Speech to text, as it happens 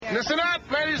Listen up,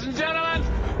 ladies and gentlemen.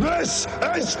 This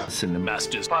is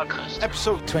Cinemasters Podcast.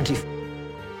 Episode 20.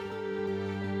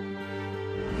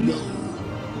 No.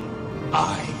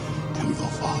 I am the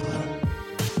Father.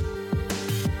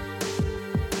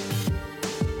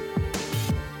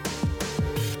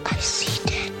 I see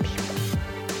dead people.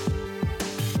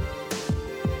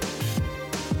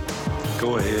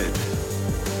 Go ahead.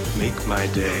 Make my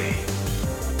day.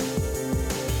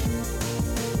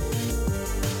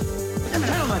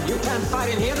 Gentlemen, you can't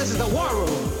fight in here. This is the war room.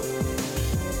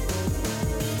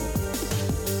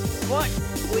 What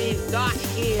we've got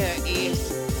here is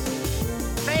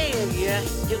failure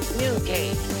to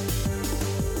communicate.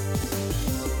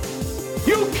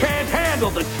 You can't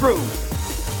handle the truth.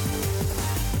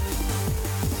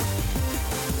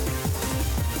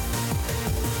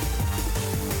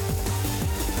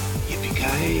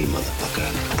 Yippee-ki-yay,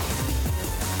 motherfucker.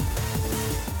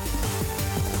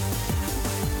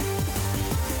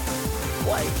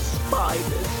 Why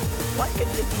spiders? Why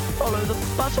can't they follow the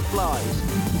butterflies?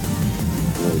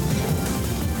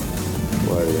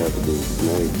 Why do you have to be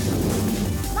snakes?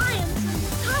 Lions,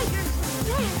 tigers,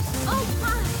 bears, oh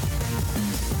my!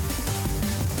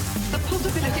 The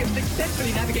possibility of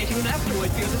successfully navigating an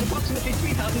asteroid field is approximately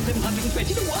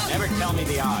 3,720 to 1. Never tell me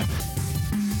the odds.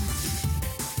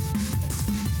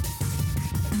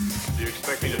 Do you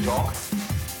expect me to talk?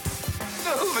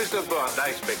 No, Mr. Bond, I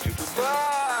expect you to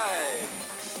die.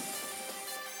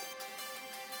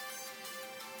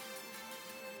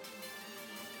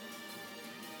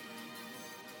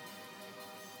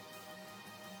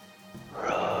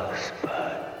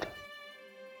 Rosebud.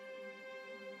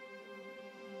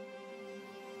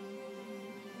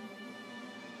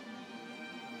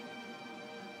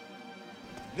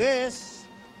 This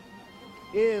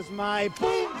is my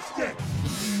boomstick.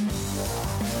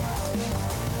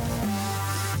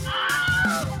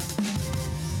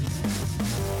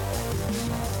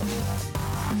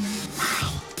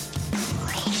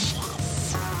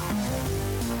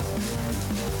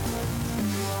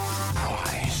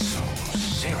 Why so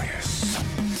serious?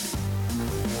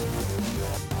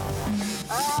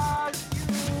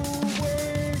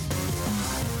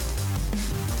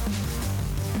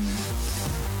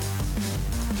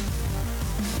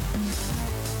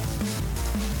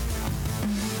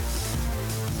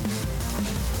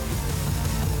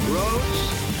 Roads?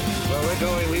 Where we're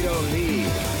going, we don't need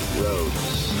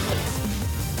roads.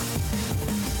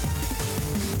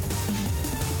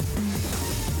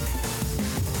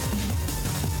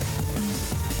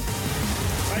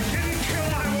 I didn't kill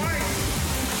my wife.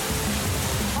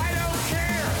 I don't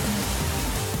care.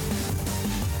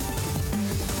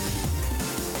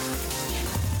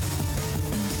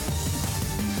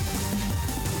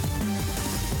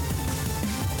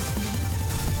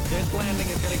 This landing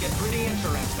is gonna get pretty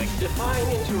interesting. Define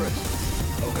interest.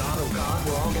 Oh God,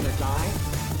 we're all gonna die?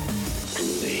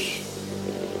 Truly.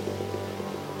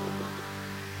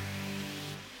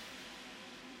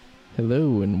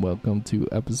 Hello and welcome to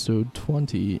episode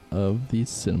 20 of the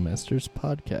Cinemasters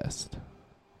Podcast.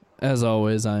 As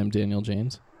always, I am Daniel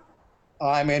James.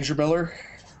 I'm Andrew Miller.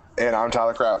 And I'm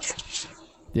Tyler Crouch.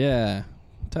 Yeah,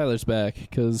 Tyler's back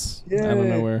because I don't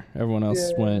know where everyone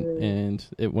else went, and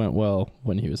it went well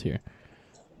when he was here.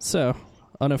 So,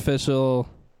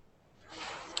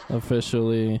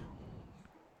 officially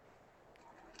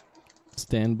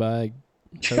standby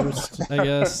host, I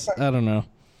guess. I don't know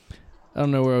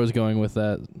where I was going with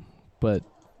that, but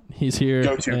he's here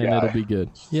Go-to and guy. it'll be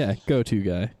good. Yeah, go-to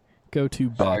guy.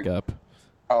 Go-to backup.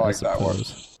 I like that one.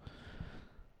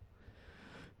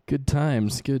 Good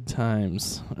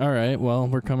times. All right, well,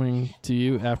 we're coming to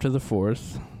you after the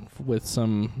 4th with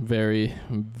some very,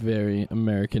 very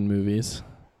American movies.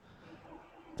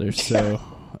 They're so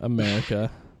America.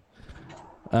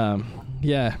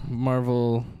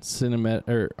 Marvel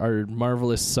our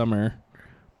Marvelous Summer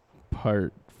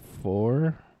Part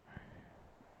 4.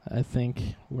 I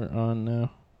think we're on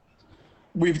now.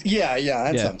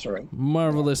 That sounds right.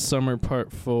 Marvelous Summer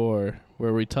Part 4,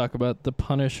 where we talk about the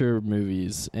Punisher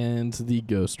movies and the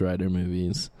Ghost Rider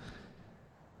movies.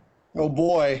 Oh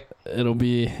boy. It'll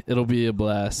be a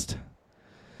blast.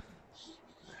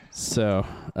 So,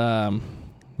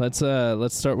 let's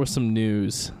start with some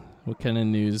news. What kind of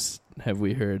news have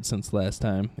we heard since last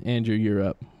time? Andrew, you're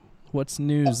up. What's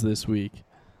news this week?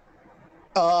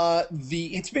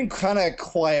 It's been kind of a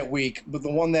quiet week, but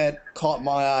the one that caught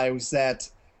my eye was that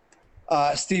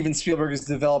Steven Spielberg is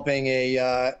developing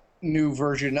a new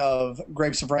version of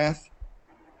Grapes of Wrath.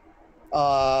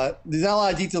 There's not a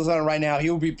lot of details on it right now. He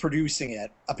will be producing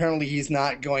it. Apparently, he's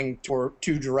not going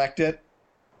to direct it.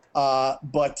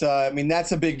 But I mean,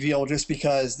 that's a big deal just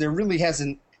because there really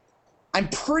hasn't I'm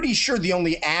pretty sure the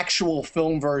only actual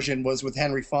film version was with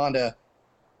Henry Fonda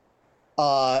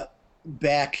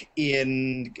back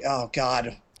in, oh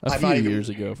God. A few years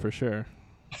ago, for sure.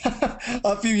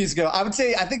 A few years ago. I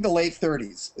think the late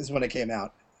 30s is when it came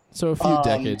out. So a few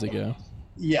decades ago.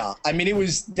 Yeah. I mean, it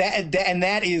was that, and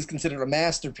that is considered a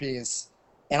masterpiece.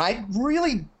 And I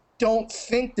really don't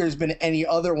think there's been any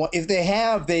other one. If they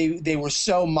have, they were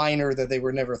so minor that they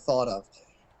were never thought of.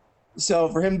 So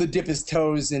for him to dip his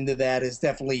toes into that is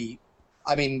definitely,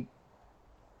 I mean,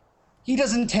 he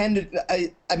doesn't tend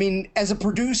to, I mean, as a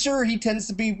producer, he tends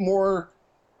to be more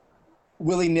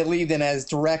willy-nilly than as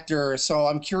director. So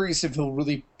I'm curious if he'll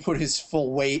really put his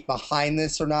full weight behind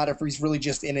this or not, if he's really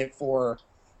just in it for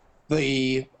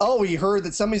he heard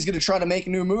that somebody's going to try to make a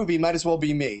new movie, might as well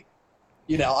be me.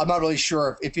 You know, I'm not really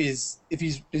sure if his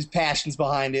passion's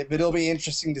behind it, but it'll be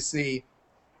interesting to see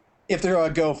if they're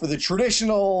going to go for the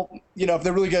traditional, you know, if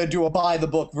they're really going to do a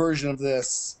by-the-book version of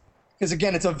this. Because,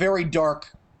 again, it's a very dark,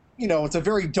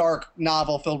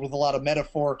 novel filled with a lot of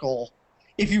metaphorical.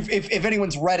 If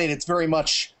anyone's read it, it's very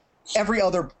much, every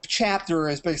other chapter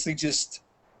is basically just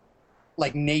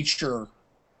like nature,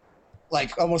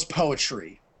 like almost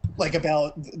poetry, like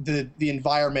about the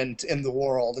environment and the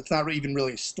world. It's not even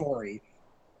really a story.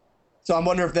 So I'm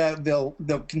wondering if they'll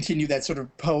continue that sort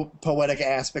of poetic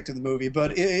aspect of the movie.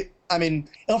 But it'll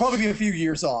probably be a few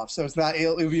years off, so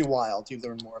it'll be a while to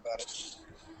learn more about it.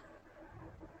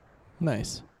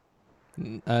 Nice.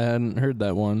 I hadn't heard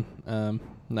that one.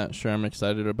 Not sure I'm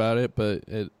excited about it, but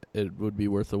it would be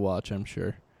worth a watch, I'm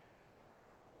sure.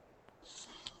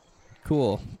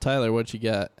 Cool. Tyler, what you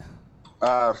got?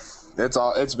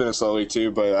 It's been a slow week too,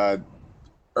 but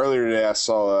earlier today I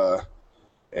saw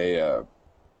a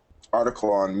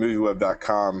article on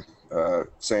MovieWeb.com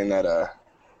saying that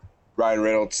Ryan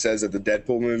Reynolds says that the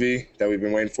Deadpool movie that we've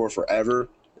been waiting for forever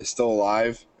is still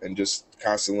alive and just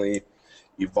constantly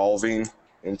evolving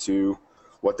into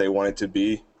what they want it to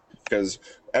be. Because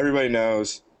everybody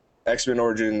knows X-Men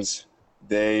Origins,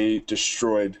 they just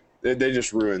ruined the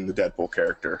Deadpool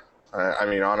character. I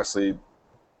mean, honestly,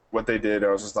 what they did, I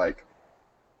was just like,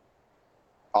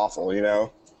 awful, you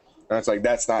know? And it's like,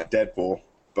 that's not Deadpool.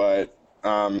 But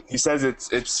he says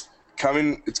it's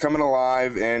coming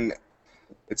alive, and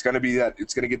it's gonna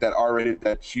get that R-rated,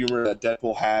 that humor that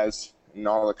Deadpool has in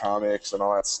all the comics and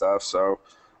all that stuff. So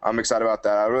I'm excited about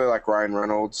that. I really like Ryan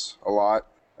Reynolds a lot.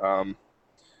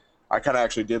 I kind of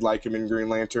actually did like him in Green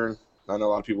Lantern. I know a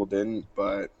lot of people didn't,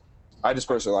 but I just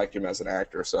personally like him as an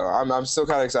actor. So I'm still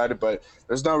kind of excited, but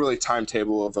there's no really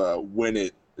timetable of when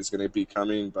it is going to be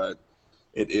coming, but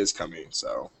it is coming.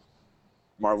 So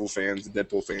Marvel fans,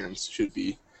 Deadpool fans should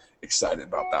be excited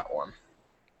about that one.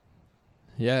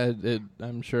 Yeah,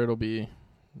 I'm sure it'll be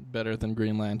better than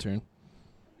Green Lantern.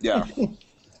 Yeah.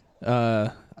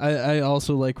 I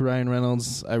also like Ryan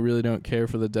Reynolds. I really don't care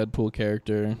for the Deadpool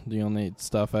character. The only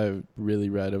stuff I've really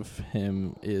read of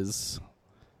him is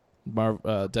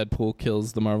Deadpool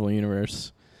kills the Marvel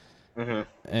Universe. Mm-hmm.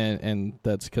 And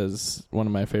that's because one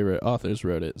of my favorite authors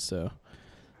wrote it. So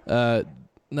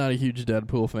not a huge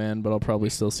Deadpool fan, but I'll probably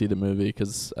still see the movie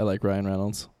because I like Ryan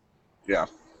Reynolds. Yeah.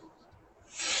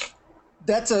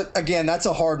 That's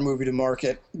a hard movie to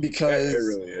market because it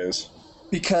really is.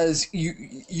 Because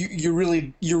you're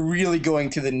really going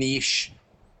to the niche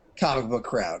comic book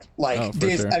crowd. Like,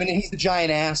 sure. I mean, he's a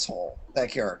giant asshole,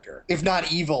 that character, if not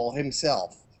evil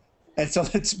himself, and so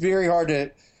it's very hard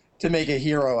to make a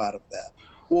hero out of that.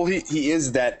 Well, he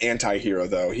is that anti-hero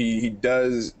though. He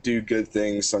does do good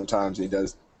things sometimes. He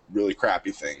does really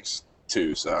crappy things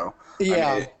too. So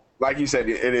yeah, I mean, like you said,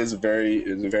 it is a very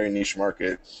niche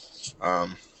market,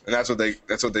 and that's what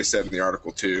they said in the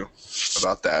article too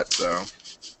about that. So.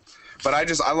 But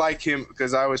I like him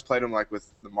because I always played him like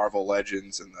with the Marvel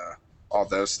Legends and all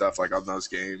those stuff, like on those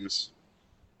games.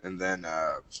 And then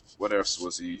what else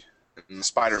was he in the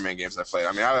Spider-Man games I played?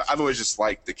 I mean, I've always just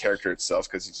liked the character itself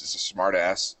because he's just a smart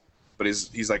ass, but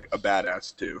he's like a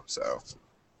badass too. So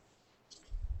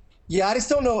yeah, I just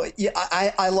don't know. Yeah,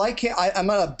 I like him. I'm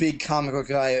not a big comic book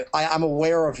guy. I'm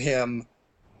aware of him.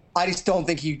 I just don't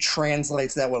think he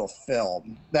translates that well to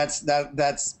film. That's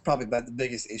probably about the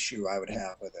biggest issue I would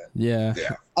have with it. Yeah.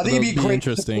 I think it'd be great.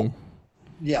 Interesting.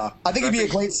 Yeah, I think it'd be a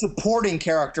great supporting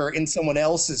character in someone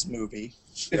else's movie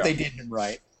if they did him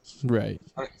right. Right.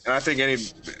 And I think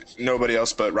nobody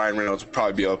else but Ryan Reynolds would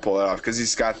probably be able to pull it off because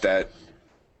he's got the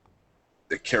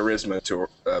charisma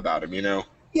about him, you know.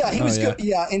 Yeah, he was good.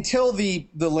 Yeah, until the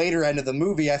later end of the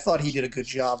movie, I thought he did a good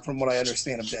job from what I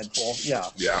understand of Deadpool. Yeah.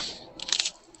 Yeah.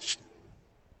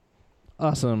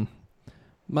 Awesome.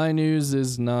 My news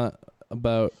is not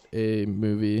about a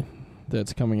movie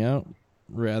that's coming out,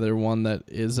 rather one that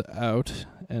is out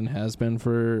and has been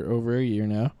for over a year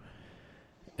now.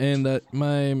 And that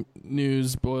my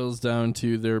news boils down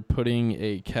to they're putting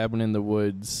a Cabin in the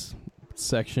Woods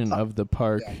section of the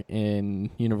park in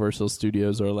Universal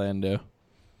Studios Orlando.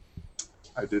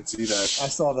 I did see that. I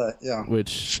saw that, yeah.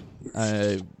 Which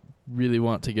I really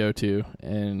want to go to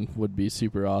and would be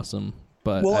super awesome,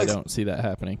 but I don't see that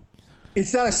happening.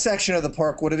 It's not a section of the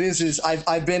park. What it is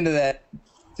I've been to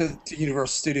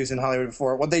Universal Studios in Hollywood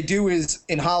before. What they do is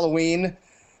in Halloween,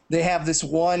 they have this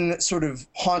one sort of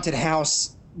haunted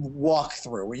house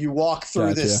walkthrough where you walk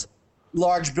through this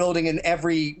large building, and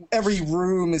every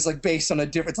room is like based on a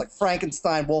different. It's like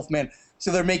Frankenstein, Wolfman.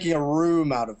 So they're making a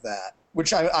room out of that,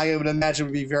 which I would imagine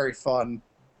would be very fun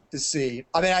to see.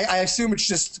 I mean, I assume it's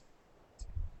just.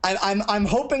 I'm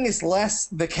hoping it's less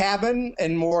the cabin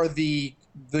and more the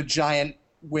giant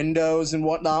windows and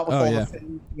whatnot with all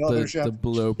the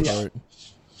below part.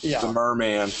 Yeah. The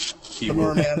merman. The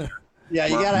merman. Yeah,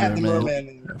 you gotta have the merman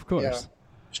in there. Of course.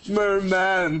 Yeah.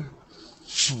 Merman.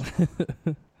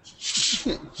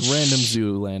 Random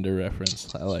Zoolander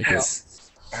reference. I like it.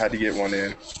 I had to get one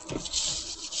in.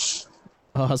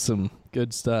 Awesome.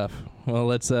 Good stuff. Well,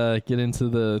 let's get into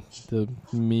the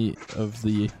meat of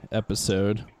the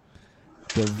episode.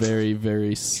 The very,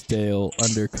 very stale,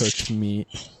 undercooked meat.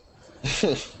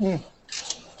 A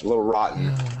little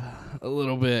rotten. A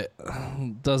little bit.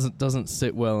 Doesn't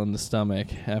sit well in the stomach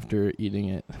after eating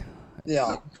it.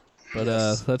 Yeah. But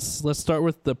let's start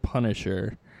with The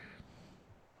Punisher.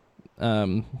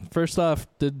 First off,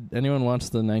 did anyone watch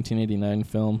the 1989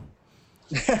 film?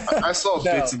 I saw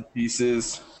bits and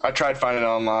pieces. I tried finding it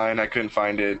online. I couldn't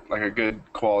find it, like a good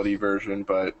quality version.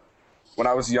 But when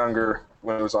I was younger,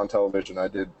 when it was on television, I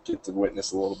did get to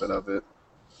witness a little bit of it.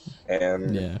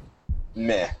 And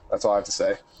meh. That's all I have to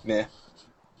say. Meh.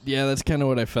 Yeah, that's kind of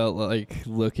what I felt like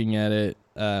looking at it.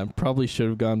 Probably should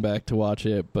have gone back to watch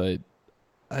it, but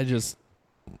I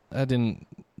didn't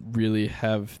really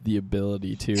have the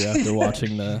ability to after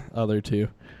watching the other two.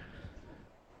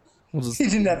 He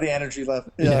didn't have the energy left.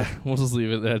 Yeah, we'll just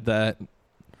leave it at that.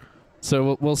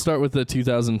 So we'll start with the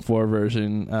 2004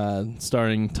 version,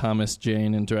 starring Thomas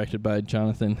Jane and directed by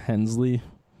Jonathan Hensleigh.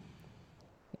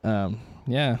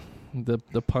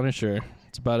 The Punisher.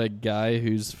 It's about a guy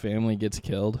whose family gets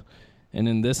killed, and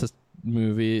in this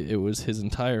movie, it was his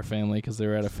entire family because they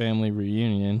were at a family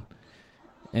reunion,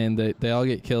 and they all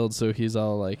get killed. So he's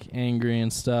all like angry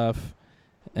and stuff,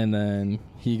 and then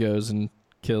he goes and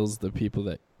kills the people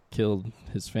that killed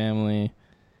his family.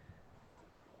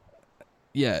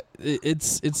 Yeah,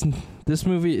 it's this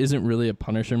movie isn't really a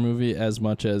Punisher movie as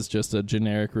much as just a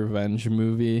generic revenge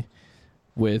movie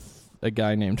with a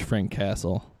guy named Frank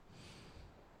Castle.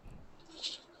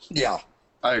 Yeah,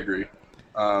 I agree.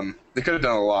 They could have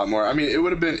done a lot more. I mean, it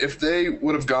would have been if they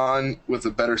would have gone with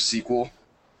a better sequel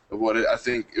of what I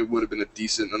think it would have been a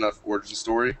decent enough origin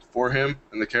story for him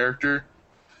and the character.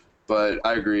 But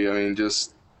I agree. I mean,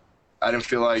 I didn't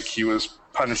feel like he was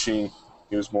punishing.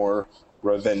 He was more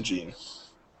revenging.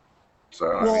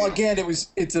 So again, it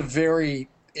was a very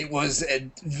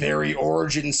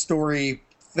origin story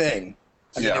thing.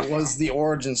 I mean, it was the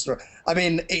origin story. I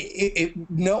mean,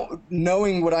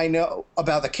 knowing what I know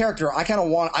about the character, I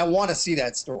want to see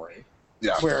that story.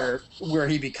 Yeah. Where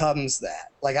he becomes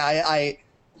that. Like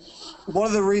one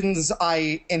of the reasons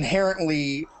I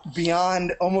inherently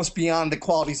almost beyond the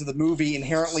qualities of the movie,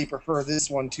 inherently prefer this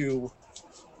one to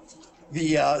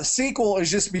the sequel is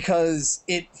just because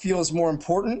it feels more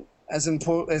important as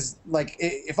like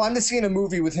if I'm to see in a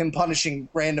movie with him punishing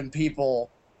random people.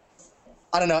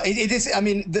 I don't know. It is. I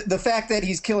mean, the fact that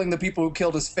he's killing the people who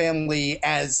killed his family,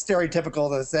 as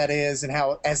stereotypical as that is, and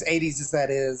how as 80s as that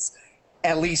is,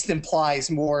 at least implies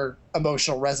more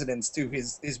emotional resonance to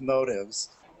his motives,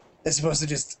 as opposed to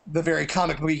just the very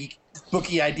comic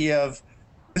booky idea of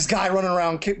this guy running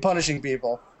around punishing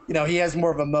people. You know, he has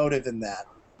more of a motive in that.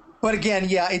 But again,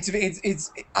 yeah,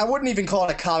 it's. I wouldn't even call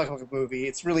it a comic book movie.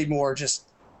 It's really more just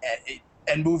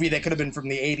a movie that could have been from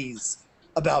the 80s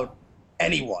about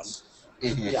anyone.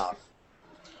 Mm-hmm. Yeah.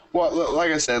 Well, like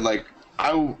I said, like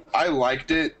I liked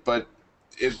it, but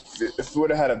if we would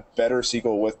have had a better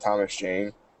sequel with Thomas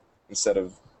Jane instead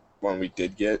of one we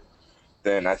did get,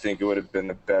 then I think it would have been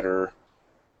a better.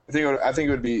 I think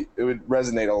it would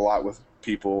resonate a lot with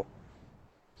people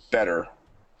better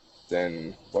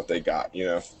than what they got. You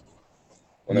know,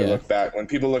 when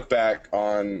people look back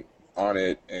on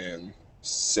it and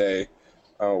say,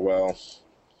 "Oh well."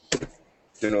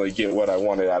 Didn't really get what I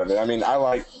wanted out of it. I mean, I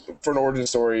like for an origin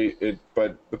story,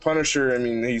 but the Punisher, I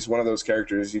mean, he's one of those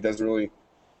characters. He doesn't really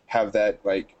have that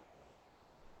like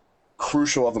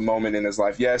crucial of a moment in his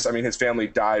life. Yes, I mean, his family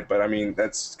died, but I mean,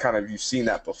 that's kind of, you've seen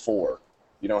that before.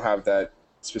 You don't have that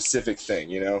specific thing,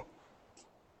 you know,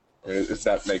 if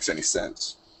that makes any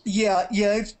sense. Yeah,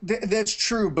 that's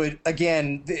true. But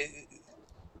again,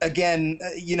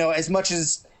 you know, as much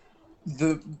as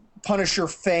the Punisher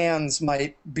fans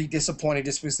might be disappointed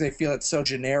just because they feel it's so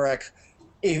generic,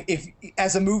 if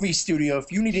as a movie studio,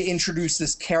 if you need to introduce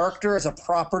this character as a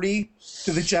property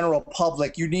to the general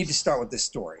public, you need to start with this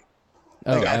story.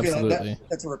 Like, absolutely. I feel like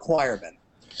that's a requirement.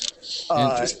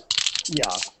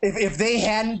 Yeah. If they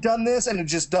hadn't done this and had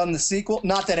just done the sequel,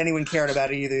 not that anyone cared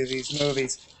about either of these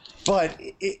movies, but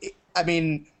I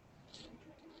mean,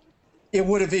 it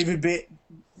would have even been.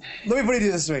 Let me put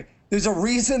it this way: there's a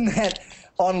reason that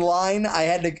online I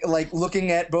had to, like,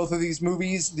 looking at both of these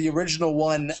movies. The original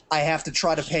one, I have to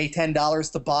try to pay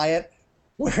 $10 to buy it,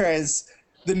 whereas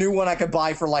the new one I could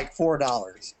buy for like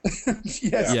 $4.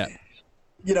 Yes. Yeah.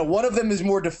 You know, one of them is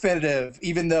more definitive,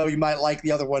 even though you might like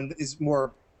the other one is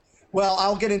more. Well,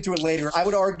 I'll get into it later. I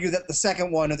would argue that the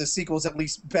second one, or the sequel, is at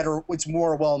least better. It's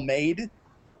more well made,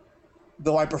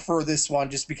 though I prefer this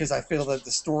one just because I feel that the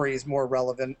story is more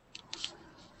relevant.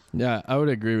 Yeah, I would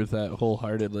agree with that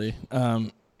wholeheartedly.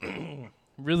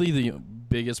 Really, the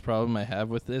biggest problem I have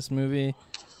with this movie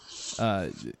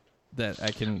that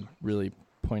I can really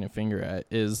point a finger at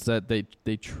is that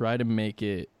they try to make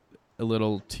it a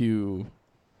little too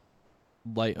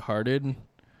lighthearted,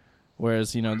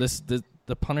 whereas, you know,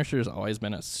 the Punisher has always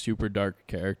been a super dark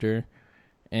character,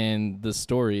 and the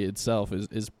story itself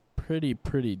is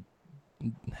pretty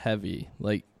heavy.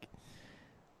 Like,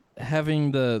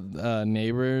 having the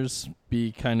neighbors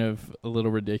be kind of a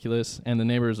little ridiculous, and the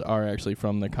neighbors are actually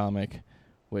from the comic,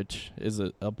 which is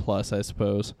a plus, I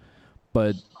suppose,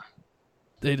 but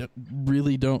they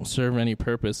really don't serve any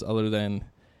purpose other than,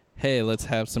 hey, let's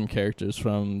have some characters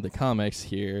from the comics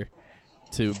here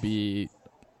to be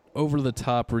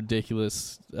over-the-top,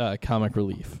 ridiculous comic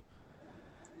relief.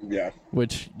 Yeah.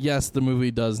 Which, yes, the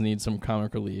movie does need some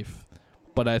comic relief,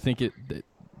 but I think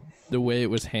the way it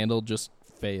was handled just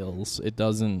fails. It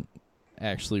doesn't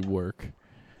actually work.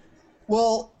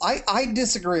 Well, I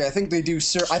disagree. I think they do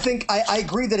serve. I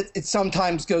agree that it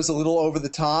sometimes goes a little over the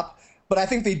top, but I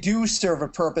think they do serve a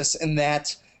purpose in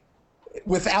that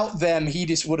without them, he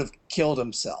just would have killed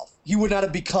himself. He would not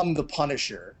have become the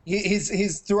Punisher.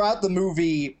 His throughout the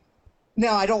movie.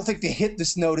 Now, I don't think they hit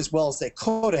this note as well as they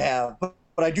could have, but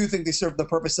I do think they serve the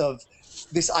purpose of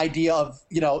this idea of,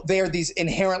 you know, they are these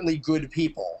inherently good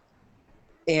people.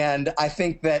 And I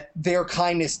think that their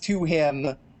kindness to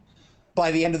him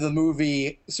by the end of the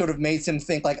movie sort of makes him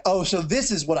think like, oh, so this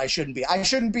is what I shouldn't be. I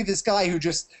shouldn't be this guy who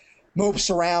just mopes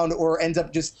around or ends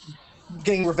up just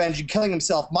getting revenge and killing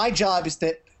himself. My job is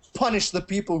to punish the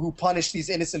people who punish these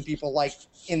innocent people, like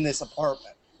in this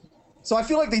apartment. So I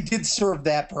feel like they did serve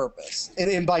that purpose,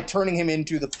 and by turning him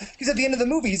into because at the end of the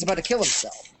movie he's about to kill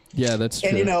himself. Yeah, that's true.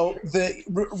 And you know, the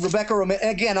Rebecca Romijn.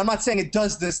 Again, I'm not saying it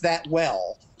does this that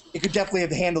well. It could definitely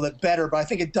have handled it better, but I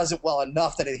think it does it well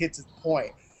enough that it hits its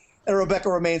point. And Rebecca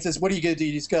Romijn says, "What are you gonna do?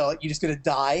 You just gonna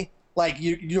die? Like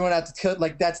you don't have to kill.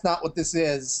 Like that's not what this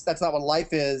is. That's not what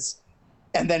life is."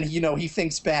 And then, you know, he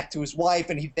thinks back to his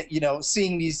wife, and he, you know,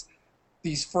 seeing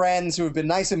these friends who have been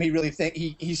nice to him, he really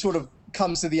he sort of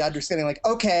comes to the understanding like,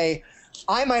 okay,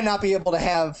 I might not be able to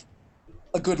have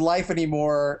a good life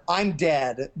anymore. I'm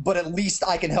dead, but at least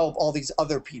I can help all these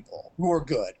other people who are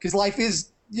good. Because life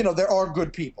is, you know, there are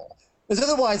good people. Because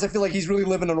otherwise, I feel like he's really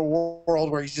living in a world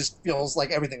where he just feels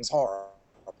like everything's horrible,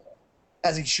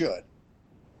 as he should.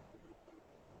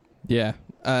 Yeah,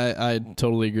 I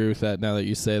totally agree with that now that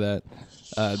you say that.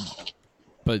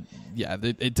 But yeah,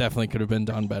 it definitely could have been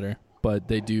done better. But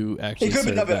they do actually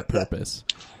serve that purpose.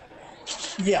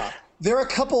 Yeah, there are a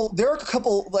couple.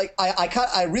 Like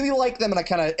I really like them,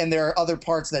 and there are other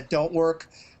parts that don't work.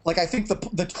 Like I think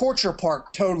the torture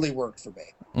part totally worked for me.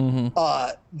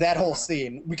 Mm-hmm. That whole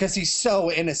scene, because he's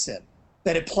so innocent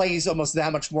that it plays almost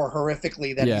that much more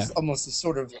horrifically. That he's almost a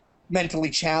sort of mentally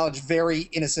challenged, very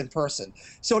innocent person.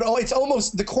 So it's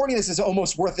almost, the corniness is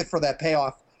almost worth it for that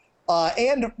payoff.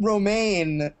 And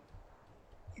Romijn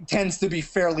tends to be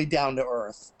fairly down to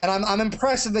earth, and I'm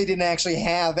impressed that they didn't actually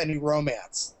have any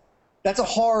romance. That's a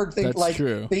hard thing. That's like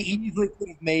true. They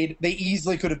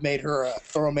easily could have made her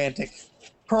a romantic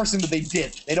person, but they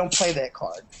didn't. They don't play that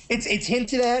card. It's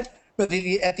hinted at, but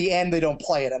at the end they don't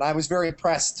play it, and I was very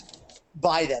impressed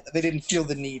by that they didn't feel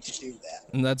the need to do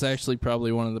that. And that's actually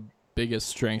probably one of the biggest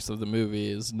strengths of the movie,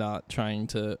 is not trying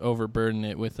to overburden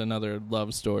it with another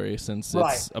love story, since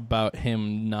it's about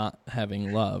him not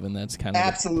having love, and that's kind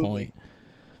of the point.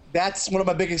 That's one of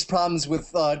my biggest problems with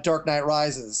Dark Knight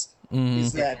Rises.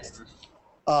 is that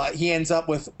he ends up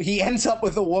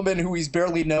with a woman who he's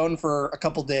barely known for a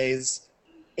couple days,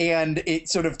 and it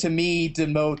sort of, to me,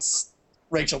 demotes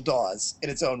Rachel Dawes in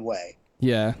its own way.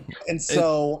 Yeah. And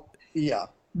so,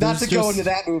 not to go into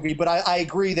that movie, but I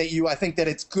agree that I think that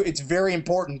it's good. It's very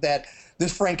important that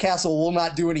this Frank Castle will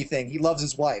not do anything. He loves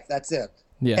his wife. That's it.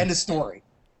 Yeah. End of story.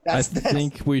 I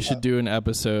think we should do an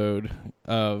episode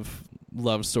of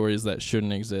love stories that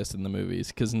shouldn't exist in the movies,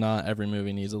 because not every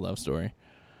movie needs a love story.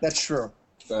 That's true.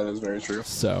 That is very true.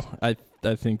 So I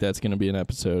think that's going to be an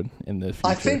episode in the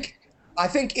future. I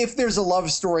think if there's a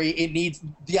love story,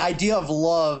 the idea of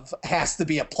love has to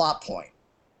be a plot point.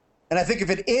 And I think if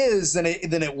it is, then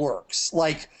it works.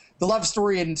 Like the love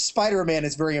story in Spider-Man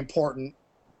is very important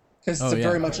because it's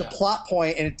very much a plot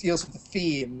point and it deals with the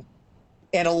theme.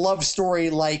 And a love story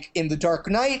like in The Dark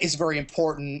Knight is very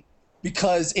important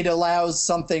because it allows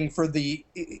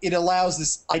it allows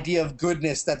this idea of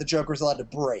goodness that the Joker is allowed to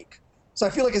break. So I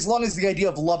feel like as long as the idea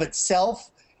of love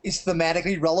itself is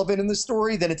thematically relevant in the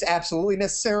story, then it's absolutely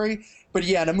necessary. But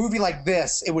yeah, in a movie like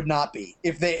this, it would not be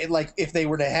if they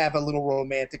were to have a little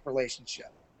romantic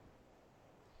relationship.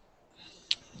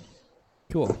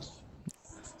 Cool.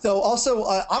 So also,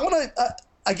 I want to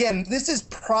again, this is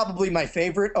probably my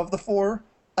favorite of the four.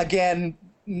 Again,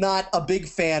 not a big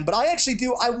fan, but I actually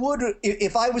do. I would,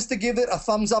 if I was to give it a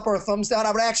thumbs up or a thumbs down,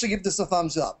 I would actually give this a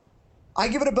thumbs up. I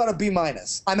give it about a B-.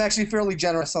 I'm actually fairly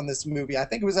generous on this movie. I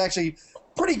think it was actually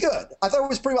pretty good. I thought it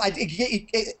was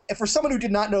pretty. For someone who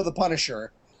did not know The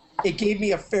Punisher, it gave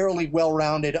me a fairly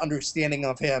well-rounded understanding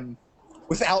of him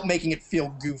without making it feel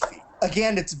goofy.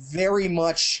 Again, it's very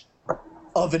much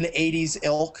of an 80s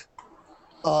ilk.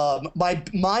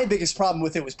 My biggest problem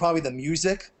with it was probably the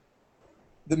music.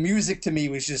 The music to me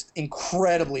was just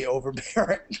incredibly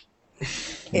overbearing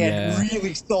and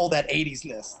really stole that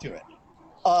 80s-ness to it.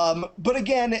 But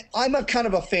again, I'm a kind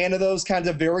of a fan of those kinds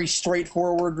of very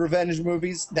straightforward revenge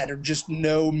movies that are just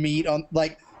no meat on,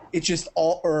 like, it's just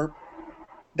all, or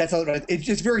that's not right. It's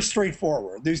just very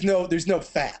straightforward. There's no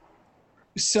fat.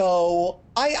 So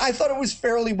I thought it was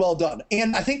fairly well done.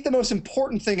 And I think the most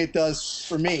important thing it does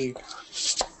for me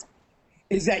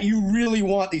is that you really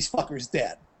want these fuckers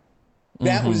dead.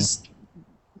 That was,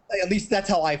 at least that's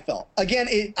how I felt. Again,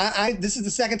 this is the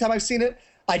second time I've seen it.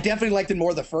 I definitely liked it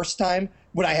more the first time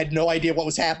when I had no idea what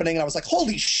was happening. And I was like,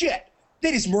 holy shit,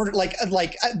 they just murdered,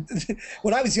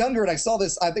 when I was younger and I saw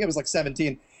this, I think I was like 17.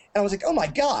 And I was like, oh my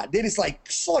God, they just like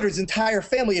slaughtered his entire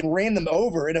family and ran them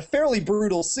over in a fairly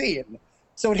brutal scene.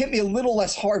 So it hit me a little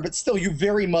less hard, but still you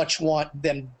very much want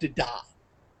them to die.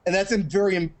 And that's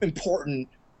very important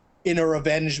in a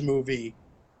revenge movie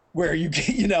where you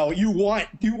want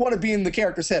to be in the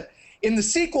character's head. In the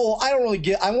sequel, I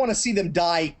want to see them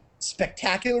die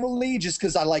spectacularly just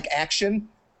because I like action.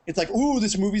 It's like, ooh,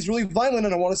 this movie's really violent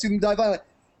and I want to see them die violent.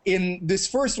 In this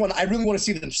first one, I really want to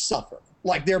see them suffer.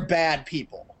 Like they're bad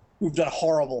people who've done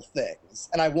horrible things.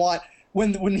 And I want,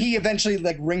 when he eventually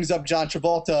like rings up John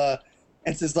Travolta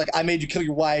and says like, I made you kill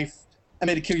your wife, I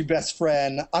made you kill your best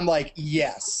friend, I'm like,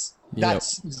 yes,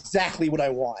 that's exactly what I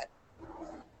want.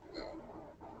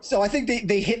 So I think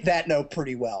they hit that note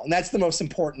pretty well. And that's the most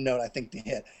important note I think to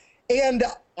hit. And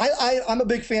I'm a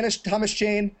big fan of Thomas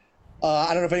Jane. I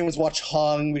don't know if anyone's watched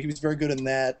Hung, but he was very good in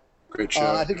that. Great show.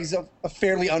 I think he's a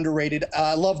fairly underrated.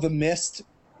 I love The Mist.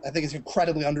 I think it's an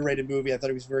incredibly underrated movie. I thought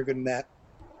he was very good in that.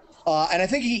 And I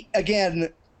think he's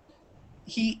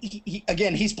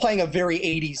playing a very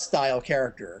 80s style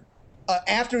character.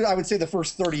 After, I would say, the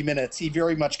first 30 minutes, he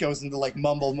very much goes into like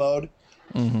mumble mode.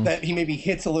 Mm-hmm. That he maybe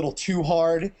hits a little too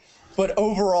hard. But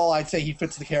overall, I'd say he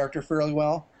fits the character fairly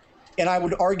well. And I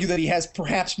would argue that he has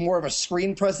perhaps more of a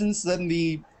screen presence than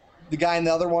the guy in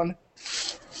the other one.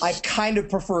 I kind of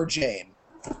prefer Jane.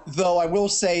 Though I will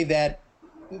say that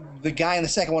the guy in the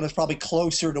second one is probably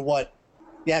closer to what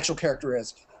the actual character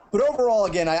is. But overall,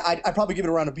 again, I'd probably give it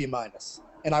around a B-.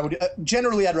 And I would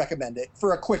generally I'd recommend it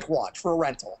for a quick watch, for a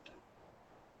rental.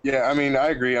 Yeah, I mean,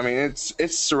 I agree. I mean,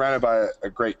 it's surrounded by a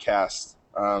great cast.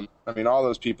 I mean, all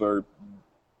those people are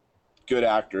good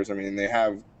actors. I mean, they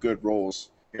have good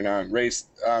roles. You know,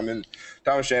 and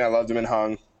Thomas Jane, I loved him in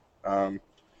Hung.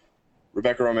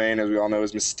 Rebecca Romijn, as we all know,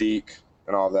 is Mystique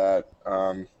and all that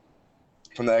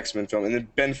from the X-Men film. And then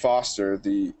Ben Foster,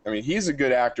 he's a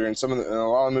good actor in in a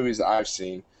lot of movies that I've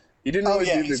seen. He didn't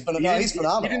really he's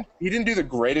phenomenal. He didn't do the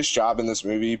greatest job in this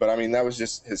movie, but I mean, that was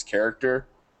just his character.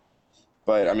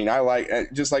 But I mean,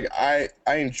 I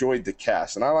enjoyed the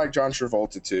cast, and I like John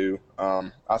Travolta too.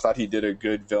 I thought he did a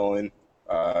good villain,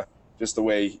 just the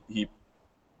way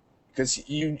because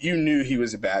you knew he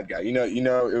was a bad guy. You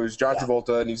know, it was John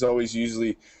Travolta, and he's always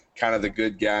usually kind of the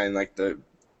good guy and like the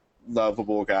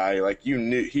lovable guy. Like, you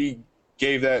knew he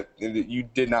gave that you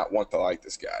did not want to like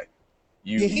this guy.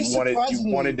 You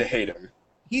wanted to hate him.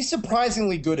 He's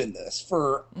surprisingly good in this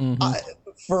for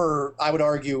I would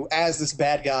argue as this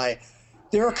bad guy.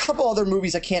 There are a couple other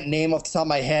movies I can't name off the top of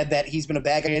my head that he's been a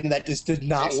bad guy in that just did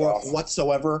not work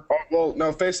whatsoever. Oh, well,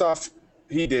 no, Face Off,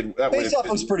 he did. Face Off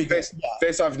was pretty good.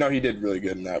 Face Off, no, he did really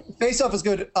good in that. Face Off was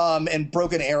good, and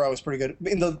Broken Arrow was pretty good.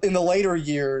 In the later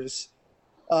years,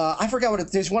 I forgot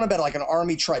what there's one about like an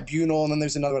army tribunal, and then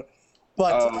there's another one.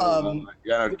 But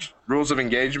Rules of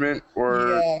Engagement,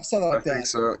 or something like that. I think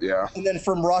so, yeah. And then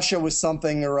From Russia was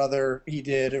something or other he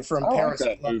did, and From Paris.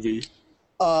 Like that movie.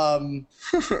 I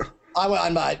don't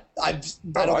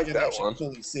think I've actually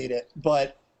fully seen it,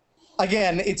 but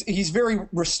again, he's very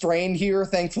restrained here.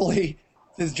 Thankfully,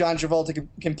 because John Travolta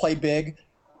can play big.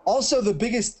 Also, the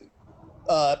biggest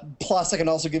plus I can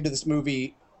also give to this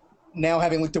movie, now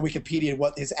having looked at Wikipedia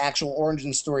what his actual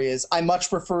origin story is, I much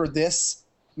prefer this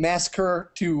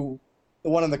massacre to the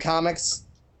one in the comics.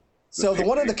 So the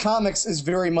one in the comics is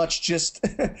very much just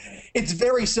it's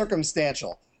very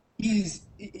circumstantial.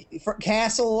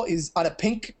 Castle is at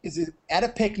a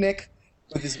picnic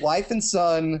with his wife and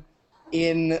son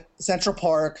in Central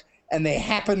Park, and they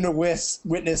happen to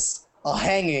witness a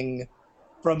hanging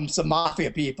from some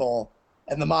mafia people,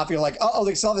 and the mafia are like, oh,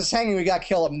 they saw this hanging, we got to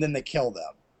kill them, and then they kill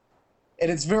them.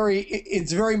 And it's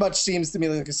very much seems to me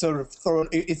like a sort of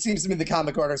it seems to me the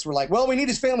comic artists were like, well, we need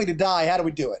his family to die, how do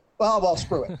we do it? Well,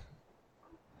 screw it.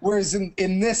 Whereas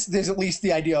in this, there's at least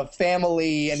the idea of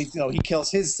family, and he kills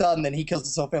his son, then he kills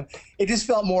his whole family. It just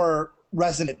felt more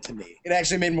resonant to me. It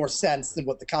actually made more sense than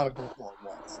what the comic book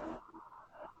was.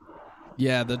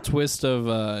 Yeah, the twist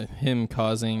of him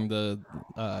causing the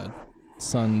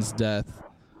son's death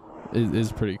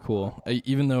is pretty cool.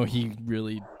 Even though he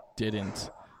really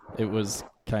didn't, it was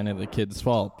kind of the kid's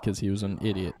fault because he was an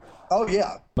idiot. Oh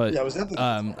yeah, but it was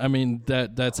definitely I mean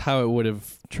that's how it would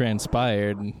have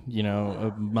transpired. You know,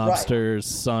 a mobster's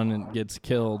son gets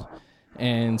killed,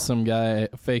 and some guy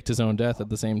faked his own death at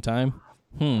the same time.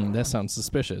 That sounds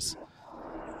suspicious.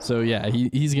 So yeah,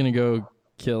 he's gonna go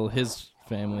kill his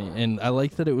family, and I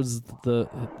like that it was the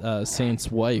saint's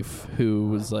wife who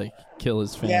was like kill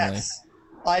his family. Yes,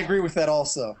 I agree with that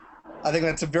also. I think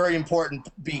that's a very important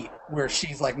beat where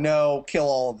she's like, no, kill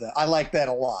all of them. I like that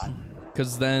a lot.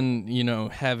 Because then,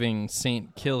 having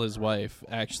Saint kill his wife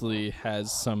actually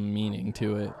has some meaning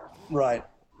to it. Right.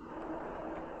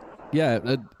 Yeah,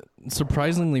 a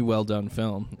surprisingly well done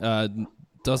film.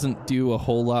 Doesn't do a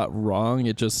whole lot wrong.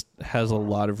 It just has a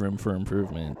lot of room for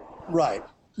improvement. Right.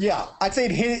 Yeah, I'd say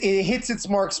it hits its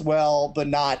marks well, but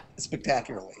not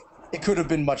spectacularly. It could have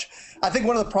been much. I think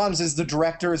one of the problems is the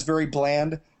director is very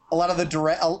bland. A lot of the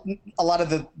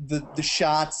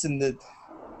shots and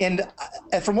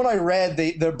from what I read,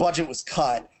 their budget was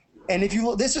cut. And if you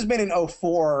look, this was made in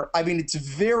 2004. I mean, it's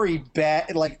very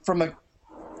bad. Like from a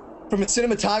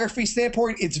cinematography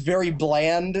standpoint, it's very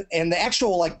bland, and the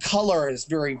actual color is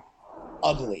very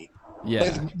ugly.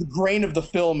 Yeah, the grain of the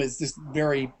film is just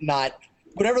very not.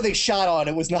 Whatever they shot on,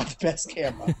 it was not the best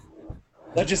camera.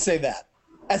 Let's just say that.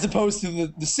 As opposed to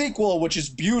the sequel, which is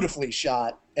beautifully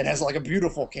shot and has a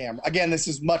beautiful camera. Again, this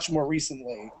is much more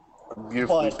recently. A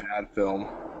beautifully bad film.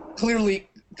 Clearly,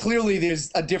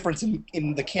 there's a difference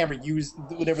in the camera used,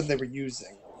 whatever they were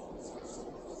using.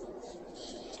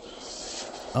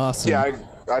 Awesome. Yeah,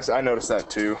 I noticed that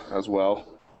too as well.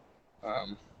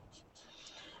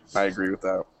 I agree with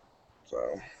that.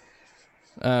 So.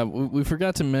 We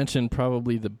forgot to mention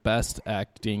probably the best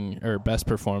acting or best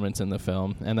performance in the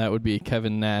film, and that would be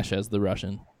Kevin Nash as the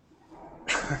Russian.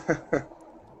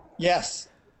 Yes,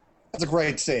 that's a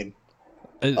great scene.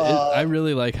 I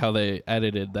really like how they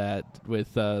edited that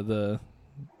with the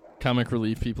comic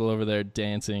relief people over there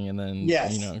dancing, and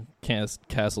then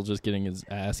Castle just getting his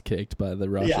ass kicked by the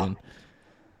Russian.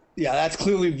 Yeah, that's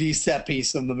clearly the set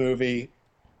piece of the movie.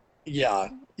 Yeah,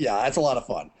 that's a lot of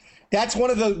fun. That's one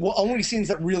of the only scenes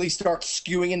that really starts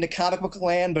skewing into comic book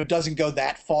land, but doesn't go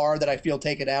that far that I feel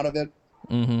taken out of it.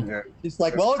 Mm-hmm. Yeah. It's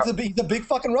like, well, it's the big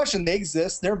fucking Russian. They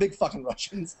exist. They're big fucking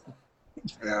Russians.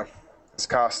 Yeah, his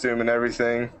costume and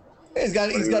everything. He's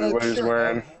got what he's shirt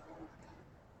wearing. on.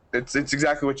 It's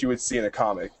exactly what you would see in a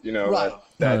comic, Right.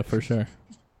 Yeah, for sure.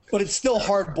 But it's still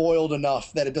hard-boiled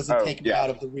enough that it doesn't take you out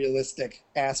of the realistic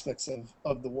aspects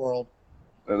of the world.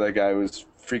 That guy was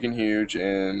freaking huge,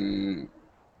 and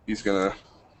he's gonna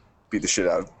beat the shit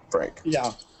out of Frank.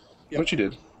 Yeah. Yep. What you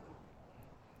did.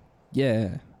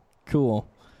 Yeah. Cool.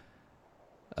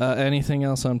 Anything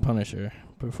else on Punisher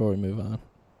before we move on?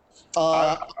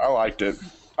 I liked it.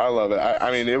 I love it. I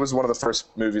mean, it was one of the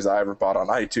first movies I ever bought on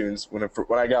iTunes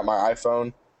when I got my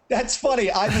iPhone. That's funny.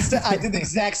 I did the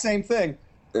exact same thing.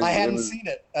 I hadn't seen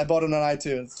it. I bought it on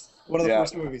iTunes. One of the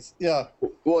first movies. Yeah.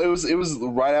 Well, it was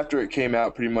right after it came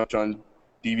out, pretty much on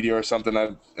DVD or something.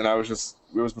 It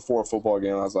was before a football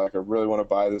game. I was like, I really want to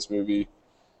buy this movie,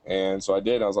 and so I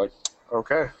did. I was like,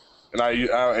 okay. And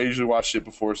I usually watched it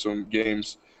before some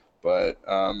games, but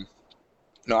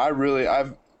no,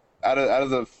 I've out of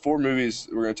the 4 movies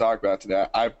we're going to talk about today,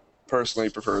 I personally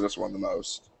prefer this one the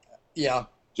most. Yeah.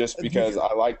 Just because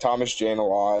I like Thomas Jane a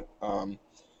lot.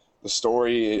 The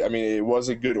story, I mean, it was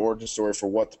a good origin story for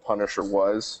what the Punisher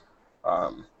was.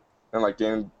 And like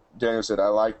Daniel said, I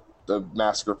like the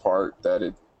massacre part,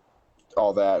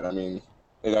 all that. I mean,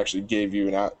 it actually gave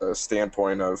you a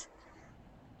standpoint of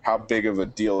how big of a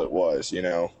deal it was, you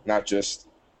know, not just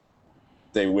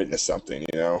they witnessed something,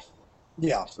 you know.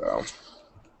 Yeah. So.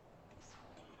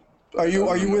 Are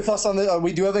you with us on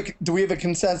the? Do we have a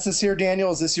consensus here,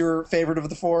 Daniel? Is this your favorite of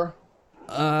the 4?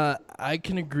 I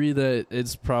can agree that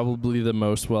it's probably the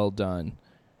most well done,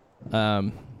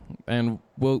 and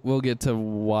we'll get to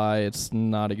why it's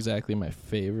not exactly my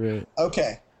favorite.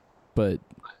 Okay. But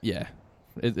yeah,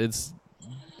 it's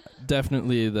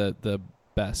definitely the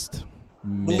best,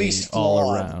 least all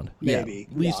flawed, around. Maybe.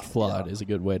 Yeah, least flawed is a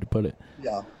good way to put it.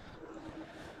 Yeah.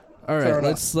 All right,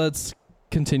 let's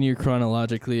continue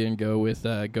chronologically and go with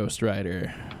Ghost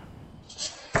Rider.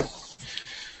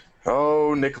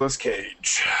 Oh, Nicolas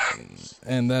Cage.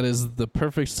 And that is the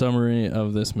perfect summary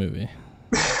of this movie.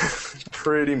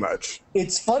 Pretty much.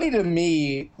 It's funny to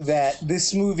me that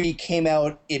this movie came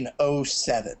out in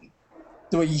 2007.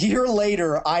 So a year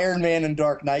later, Iron Man and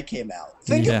Dark Knight came out.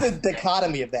 Think of the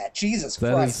dichotomy of that. Jesus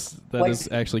Christ. That is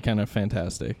actually kind of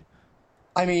fantastic.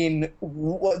 I mean,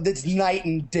 it's night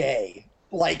and day.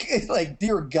 Like,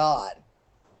 dear God,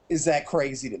 is that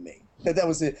crazy to me? That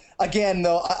was it. Again,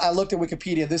 though, I looked at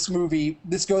Wikipedia.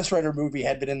 This Ghost Rider movie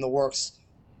had been in the works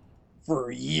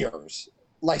for years,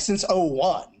 like since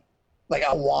 2001, like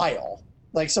a while.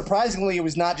 Like, surprisingly, it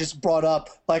was not just brought up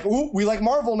like, ooh, we like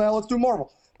Marvel now, let's do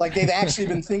Marvel. Like, they've actually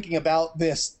been thinking about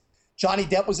this. Johnny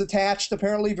Depp was attached,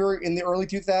 apparently, in the early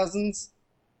 2000s.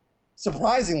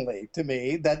 Surprisingly to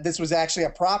me, that this was actually a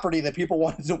property that people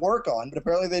wanted to work on, but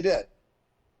apparently they did.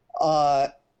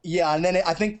 Yeah, and then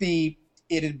I think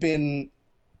it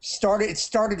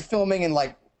started filming in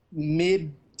like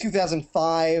mid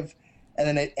 2005, and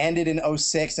then it ended in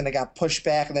 2006, and it got pushed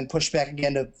back, and then pushed back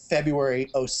again to February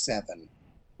 2007.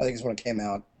 I think is when it came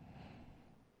out.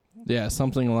 Yeah,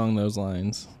 something along those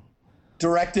lines.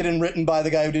 Directed and written by the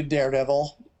guy who did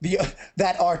Daredevil.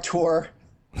 That Artur.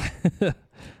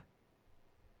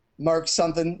 Mark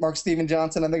Steven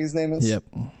Johnson, I think his name is. Yep.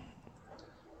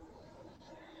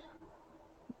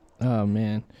 Oh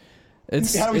man.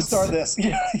 How do we start this?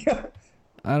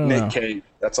 I don't know. Nick Cage.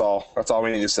 That's all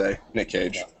we need to say. Nick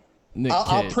Cage.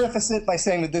 I'll preface it by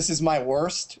saying that this is my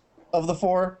worst of the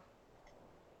 4.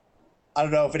 I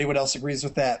don't know if anyone else agrees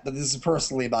with that, but this is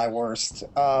personally my worst.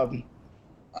 I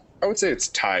would say it's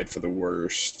tied for the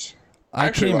worst. I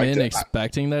came in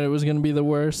expecting that it was going to be the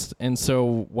worst, and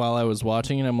so while I was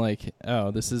watching it, I'm like,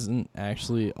 oh, this isn't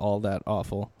actually all that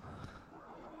awful.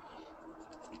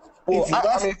 Well,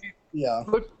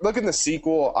 Look in the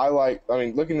sequel.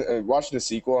 Watching the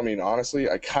sequel. I mean, honestly,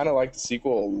 I kind of like the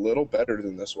sequel a little better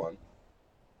than this one.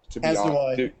 To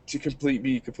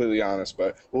be completely honest,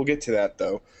 but we'll get to that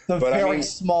though. Very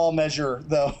small measure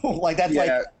though. Like that's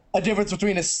like a difference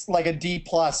between a D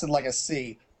plus and like a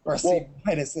C, or a C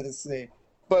minus and a C.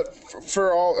 But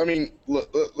for all, I mean,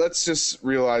 let's just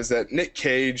realize that Nick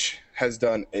Cage has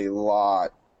done a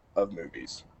lot of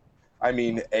movies. I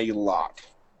mean, a lot.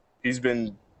 He's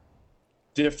been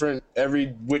different,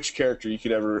 every witch character you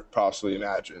could ever possibly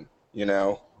imagine, you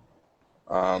know?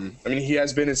 I mean, he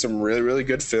has been in some really, really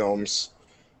good films.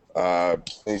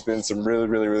 He's been in some really,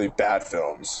 really, really bad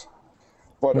films.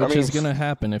 But, Which is going to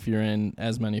happen if you're in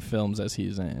as many films as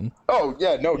he's in. Oh,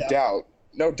 yeah, no doubt.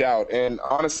 No doubt. And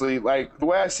honestly, like, the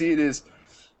way I see it is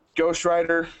Ghost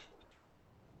Rider,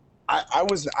 I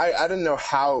didn't know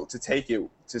how to take it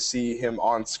to see him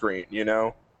on screen, you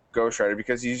know? Ghost Rider,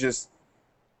 because he's just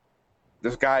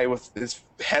this guy with his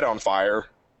head on fire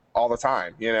all the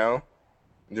time, you know?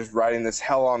 And just riding this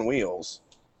hell on wheels.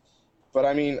 But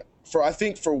I mean, I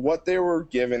think for what they were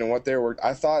given and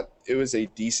I thought it was a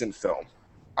decent film.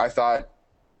 I thought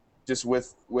just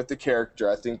with the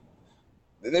character, I think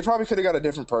they probably could have got a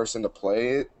different person to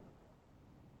play it.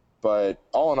 But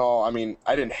all in all, I mean,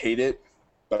 I didn't hate it,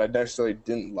 but I necessarily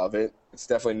didn't love it. It's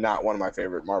definitely not one of my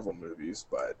favorite Marvel movies,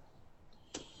 but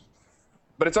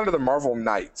it's under the Marvel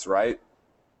Knights, right?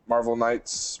 Marvel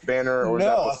Knights banner, or is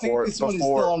that before? I think this one is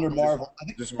still under Marvel.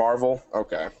 Just Marvel?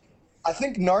 Okay. I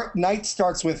think Night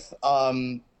starts with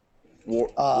Warzone,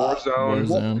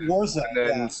 Warzone, and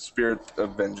then yeah. Spirit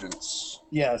of Vengeance.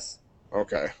 Yes.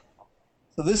 Okay.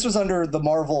 So this was under the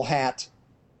Marvel hat.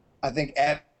 I think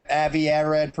Avi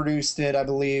Arad produced it, I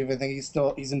believe. I think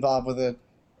he's involved with it.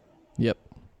 Yep.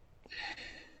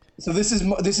 So this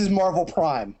is Marvel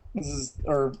Prime. This is,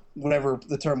 or whatever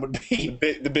the term would be.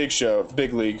 The big show,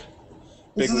 big league.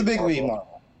 This is the big league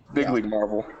Marvel. Big league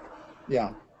Marvel.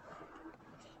 Yeah.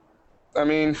 I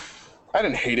mean, I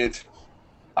didn't hate it.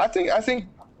 I think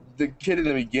the kid in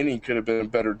the beginning could have been a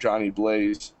better Johnny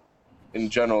Blaze in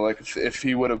general. Like if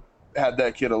he would have had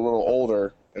that kid a little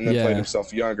older and then played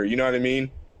himself younger. You know what I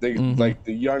mean? Like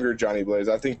the younger Johnny Blaze.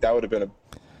 I think that would have been a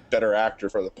better actor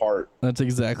for the part. That's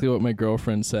exactly what my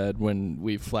girlfriend said when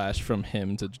we flashed from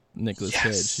him to Nicolas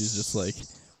Cage. She's just like,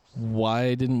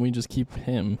 why didn't we just keep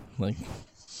him? Like,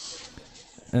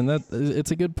 and that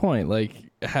it's a good point. Like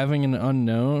having an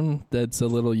unknown that's a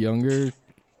little younger,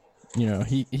 you know,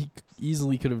 he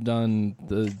easily could have done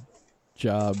the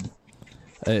job.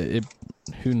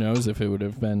 Who knows if it would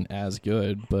have been as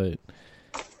good,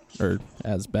 or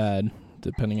as bad,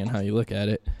 depending on how you look at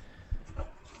it.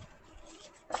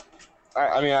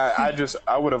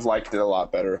 I would have liked it a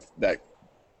lot better if that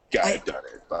guy had done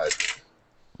it, but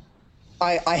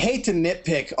I hate to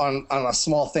nitpick on a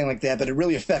small thing like that, but it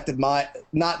really affected not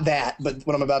that, but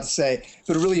what I'm about to say,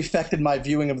 but it really affected my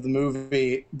viewing of the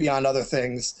movie beyond other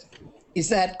things, is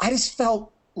that I just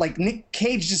felt like Nick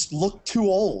Cage just looked too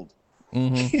old.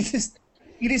 Mm-hmm. He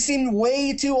just seemed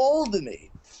way too old to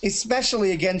me,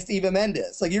 especially against Eva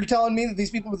Mendes. Like, you're telling me that these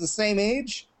people were the same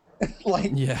age?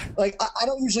 Like I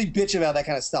don't usually bitch about that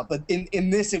kind of stuff, but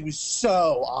in this it was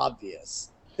so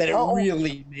obvious that it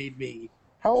really made me.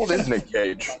 How old is Nick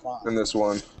Cage in this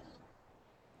one?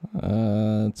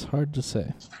 It's hard to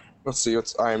say. Let's see.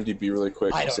 Let's IMDb really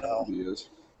quick. I don't know.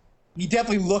 He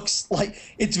definitely looks like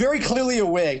it's very clearly a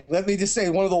wig. Let me just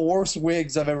say, one of the worst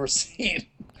wigs I've ever seen.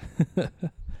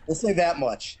 We'll say that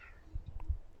much.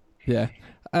 Yeah.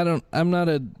 I'm not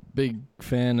a big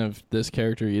fan of this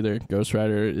character either. Ghost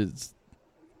Rider is...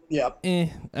 Yeah.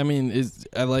 I mean,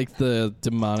 I like the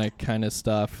demonic kind of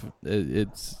stuff.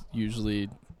 It's usually...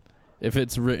 If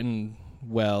it's written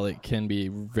well, it can be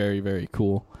very, very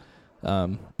cool.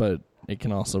 But it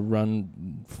can also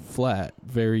run flat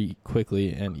very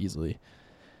quickly and easily.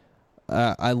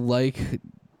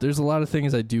 There's a lot of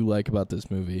things I do like about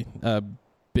this movie.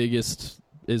 Biggest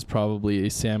is probably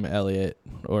Sam Elliott,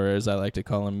 or as I like to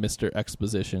call him, Mr.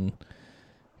 Exposition,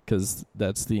 because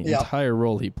that's the entire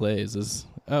role he plays is,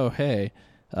 oh, hey,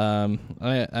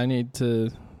 I need to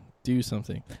do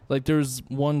something. Like, there's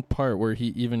one part where he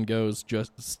even goes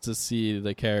just to see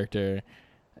the character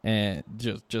and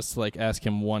just like ask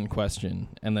him one question,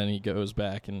 and then he goes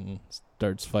back and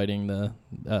starts fighting the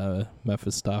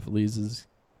Mephistopheles'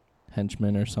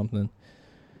 henchman or something.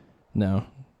 No,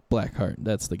 Blackheart,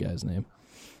 that's the guy's name.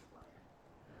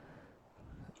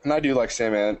 And I do like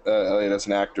Sam Elliott as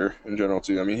an actor in general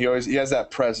too. I mean, he has that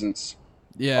presence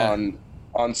on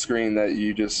screen that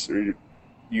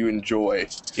you enjoy.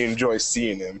 You enjoy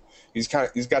seeing him. He's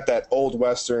got that old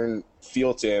Western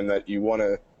feel to him that you want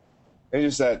to. And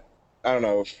just that, I don't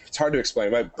know. It's hard to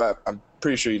explain. But I'm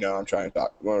pretty sure you know what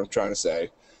I'm trying to say.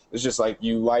 It's just like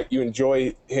you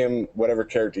enjoy him, whatever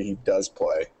character he does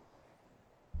play,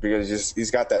 because he's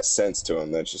got that sense to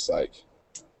him that's just like,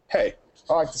 hey,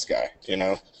 I like this guy, you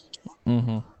know.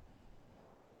 Mm-hmm.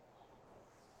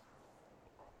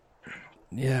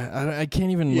 Yeah, I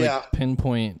can't even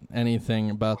pinpoint anything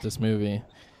about this movie.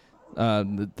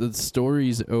 The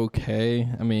story's okay.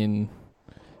 I mean,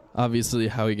 obviously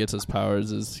how he gets his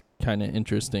powers is kind of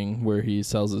interesting, where he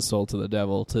sells his soul to the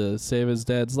devil to save his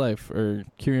dad's life or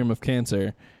cure him of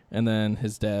cancer, and then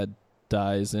his dad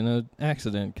dies in an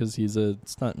accident because he's a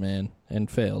stuntman and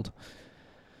failed.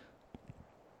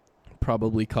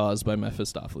 Probably caused by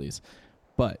Mephistopheles.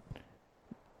 But,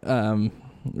 or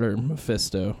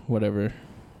Mephisto,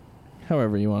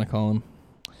 however you want to call him.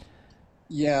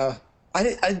 Yeah.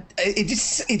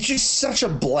 It's just such a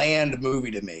bland movie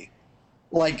to me.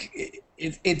 Like,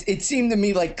 it seemed to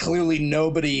me like clearly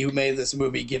nobody who made this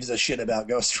movie gives a shit about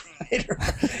Ghost Rider.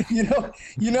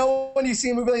 you know when you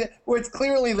see a movie like that, where it's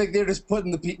clearly like they're just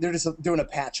doing a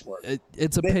patchwork.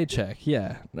 It's a paycheck,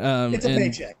 yeah. It's a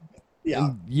paycheck.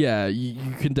 Yeah. Yeah, you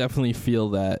can definitely feel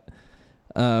that.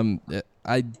 I'm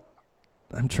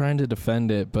trying to defend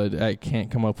it, but I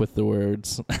can't come up with the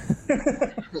words.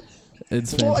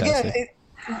 It's fantastic. Well, again,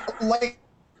 like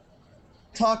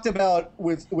talked about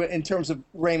with in terms of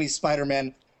Raimi's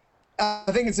Spider-Man,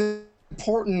 I think it's an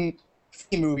important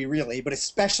movie, really, but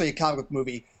especially a comic book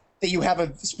movie, that you have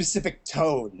a specific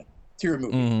tone to your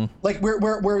movie. Like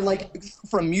we're like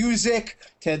from music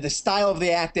to the style of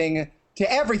the acting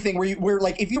to everything. We're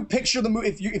like, if you picture the movie,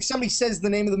 if somebody says the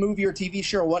name of the movie or TV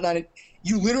show or whatnot,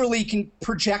 you literally can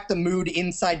project the mood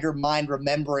inside your mind,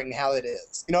 remembering how it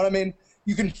is. You know what I mean?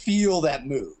 You can feel that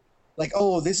mood. Like,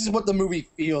 oh, this is what the movie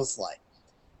feels like.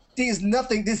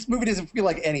 This movie doesn't feel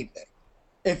like anything.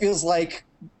 It feels like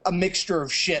a mixture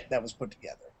of shit that was put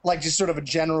together. Like just sort of a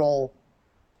general,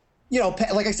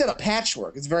 like I said, a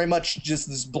patchwork. It's very much just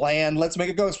this bland, let's make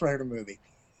a Ghost Rider movie.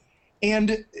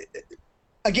 And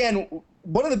again,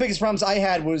 one of the biggest problems I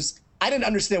had was I didn't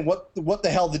understand what the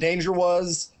hell the danger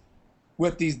was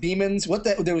with these demons.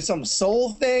 There was some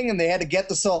soul thing and they had to get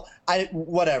the soul.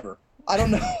 Whatever. I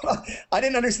don't know. I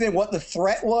didn't understand what the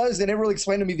threat was. They never really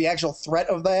explained to me the actual threat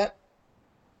of that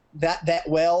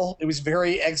well. It was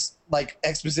very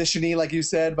exposition-y, like you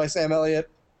said, by Sam Elliott.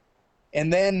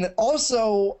 And then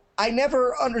also, I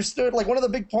never understood, like, one of the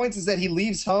big points is that he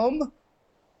leaves home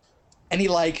and he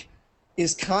like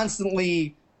is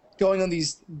constantly going on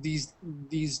these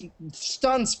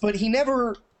stunts, but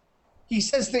he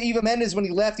says to Eva Mendes when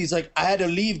he left, he's like, I had to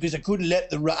leave because I couldn't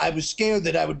I was scared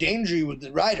that I would danger you with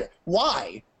the rider.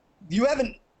 Why? You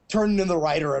haven't turned into the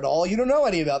rider at all. You don't know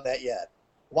any about that yet.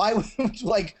 Why?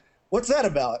 Like, what's that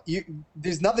about?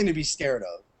 There's nothing to be scared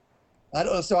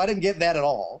of. So I didn't get that at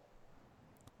all.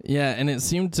 Yeah, and it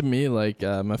seemed to me like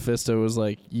Mephisto was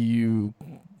like, you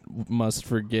must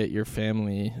forget your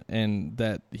family, and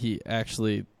that he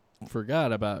actually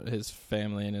forgot about his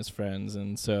family and his friends.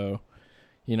 And so,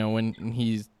 when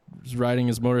he's riding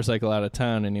his motorcycle out of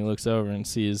town and he looks over and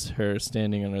sees her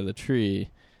standing under the tree,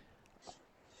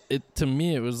 to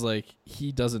me it was like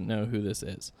he doesn't know who this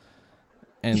is.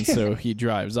 And so he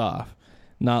drives off.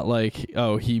 Not like,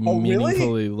 he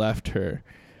meaningfully left her.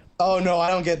 Oh, no, I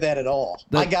don't get that at all.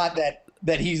 I got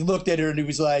that he looked at her and he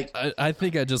was like... I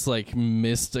think I just,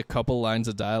 missed a couple lines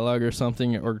of dialogue or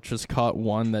something, or just caught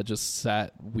one that just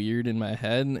sat weird in my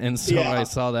head. And so I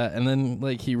saw that. And then,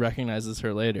 he recognizes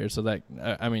her later. So that,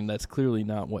 that's clearly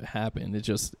not what happened.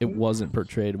 It wasn't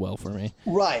portrayed well for me.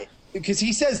 Right. Because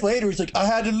he says later, he's like, I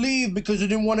had to leave because I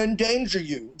didn't want to endanger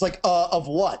you. It's like, of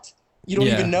what? You don't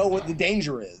even know what the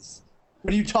danger is.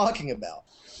 What are you talking about?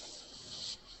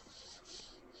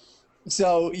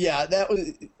 So, yeah, that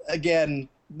was, again,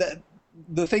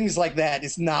 the things like that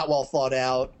is not well thought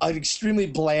out. An extremely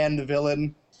bland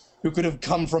villain who could have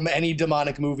come from any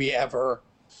demonic movie ever.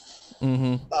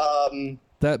 Mm-hmm.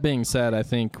 That being said, I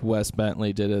think Wes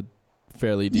Bentley did a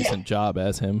fairly decent job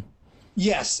as him.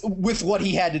 Yes, with what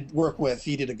he had to work with,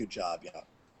 he did a good job,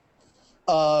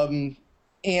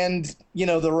 And,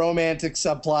 the romantic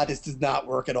subplot does not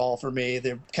work at all for me.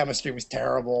 Their chemistry was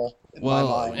terrible in my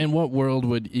mind. In what world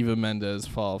would Eva Mendes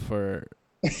fall for,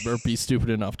 or be stupid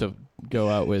enough to go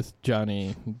out with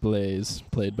Johnny Blaze,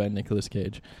 played by Nicolas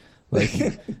Cage?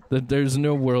 There's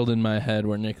no world in my head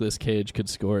where Nicolas Cage could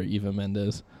score Eva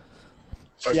Mendes.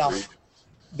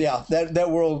 Yeah,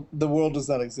 that world, the world does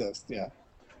not exist,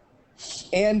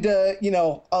 And,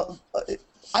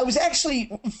 I was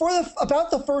actually, about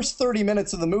the first 30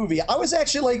 minutes of the movie, I was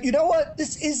actually like, you know what?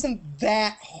 This isn't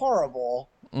that horrible.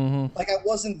 Mm-hmm. I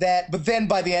wasn't that, but then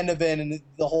by the end of it, and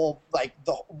the whole,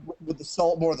 with the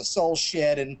soul, more of the soul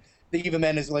shit, and the Eva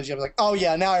Mendes relationship, I was like, oh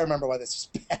yeah, now I remember why this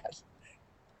was bad.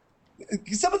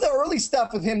 Some of the early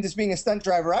stuff with him just being a stunt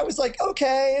driver, I was like,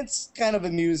 okay, it's kind of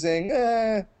amusing.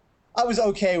 I was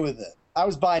okay with it. I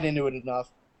was buying into it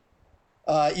enough.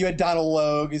 You had Donald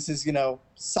Logue as his,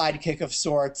 sidekick of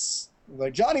sorts.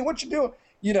 Like, Johnny, what you doing?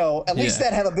 At least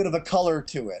that had a bit of a color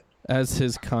to it. As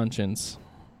his conscience.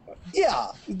 Yeah,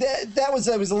 I was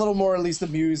a little more at least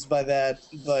amused by that,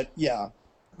 but yeah.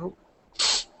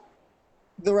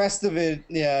 The rest of it,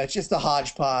 it's just a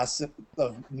hodgepodge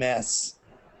of mess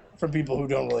from people who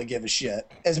don't really give a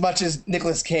shit. As much as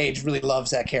Nicolas Cage really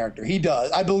loves that character. He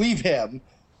does. I believe him,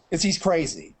 because he's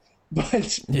crazy.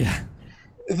 But... yeah.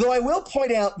 Though I will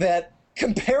point out that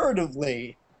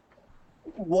comparatively,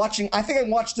 I think I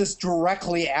watched this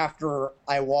directly after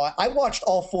I watched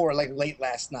all four late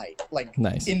last night,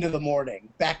 nice. Into the morning,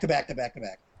 back to back.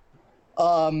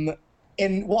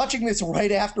 And watching this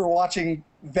right after watching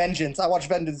Vengeance, I watched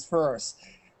Vengeance first.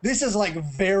 This is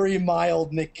very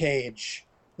mild Nick Cage,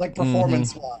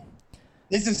 performance-wise.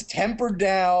 This is tempered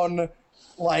down,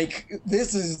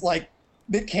 this is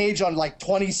Nick Cage on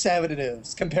 20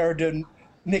 sedatives compared to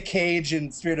Nick Cage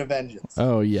in Spirit of Vengeance.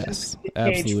 Oh, yes. Nick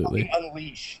absolutely. Cage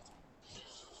unleashed.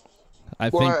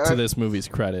 I think to this movie's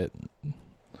credit.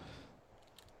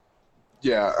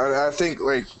 Yeah, I think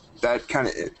that kind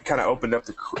of opened up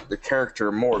the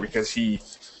character more because he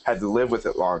had to live with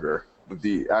it longer.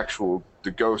 the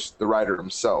ghost, the writer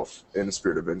himself in the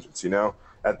Spirit of Vengeance. You know,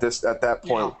 at that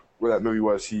point where that movie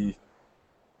was, he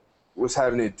was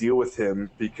having to deal with him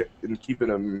and keeping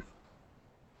him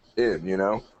in. You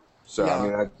know, so I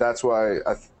mean that's why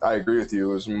I agree with you.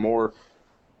 It was more.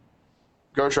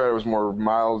 Ghost Rider was more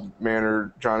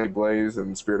mild-mannered. Johnny Blaze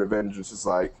and Spirit of Vengeance is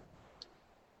like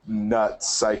nuts,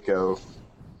 psycho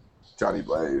Johnny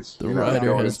Blaze. The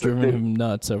writer has driven him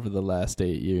nuts over the last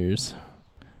 8 years.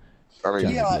 I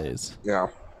mean, Johnny Blaze. Yeah.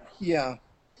 Yeah.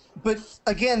 But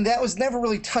again, that was never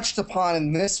really touched upon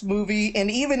in this movie, and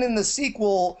even in the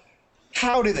sequel,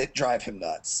 how did it drive him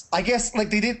nuts? I guess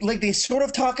they sort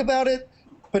of talk about it,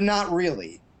 but not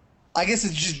really. I guess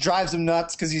it just drives him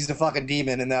nuts because he's the fucking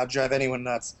demon, and that'll drive anyone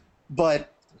nuts.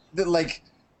 But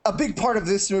a big part of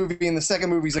this movie and the second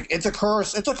movie is like, it's a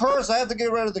curse, I have to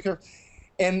get rid of the curse.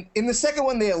 And in the second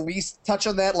one, they at least touch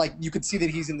on that. Like, you could see that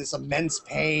he's in this immense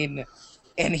pain,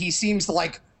 and he seems to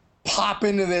like pop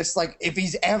into this. Like, if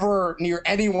he's ever near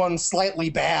anyone slightly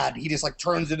bad, he just like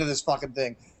turns into this fucking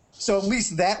thing. So at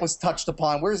least that was touched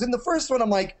upon. Whereas in the first one, I'm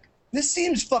like, this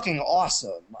seems fucking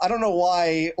awesome. I don't know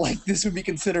why like this would be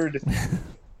considered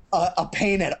a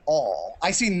pain at all.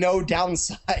 I see no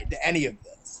downside to any of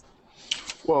this.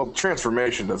 Well,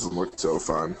 transformation doesn't look so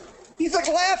fun. He's like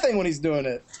laughing when he's doing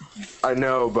it. I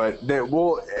know, but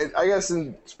I guess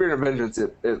in Spirit of Vengeance,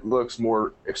 it looks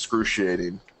more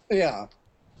excruciating. Yeah.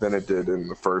 Than it did in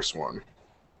the first one.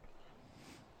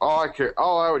 All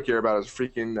I would care about is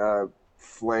freaking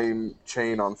flame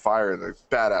chain on fire and a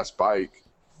badass bike.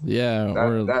 Yeah,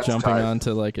 or jumping tight.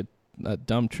 onto like a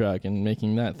dump truck and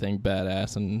making that thing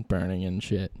badass and burning and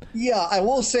shit. Yeah, I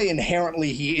will say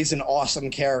inherently he is an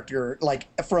awesome character, like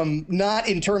from not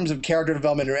in terms of character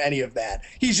development or any of that.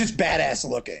 He's just badass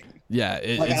looking. Yeah,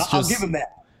 I'll give him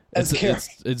that.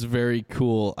 It's a very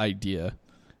cool idea.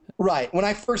 Right. When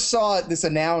I first saw this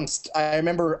announced, I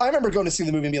remember going to see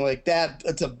the movie and being like,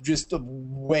 that's just a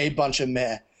way bunch of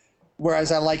meh.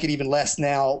 Whereas I like it even less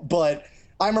now, but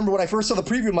I remember when I first saw the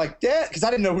preview, I'm like, that, because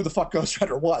I didn't know who the fuck Ghost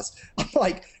Rider was. I'm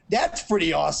like, that's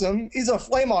pretty awesome. He's a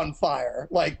flame on fire.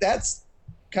 Like, that's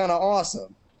kind of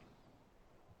awesome.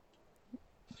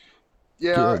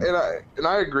 Yeah, and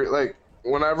I agree. Like,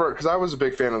 whenever, because I was a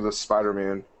big fan of the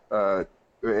Spider-Man, the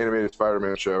animated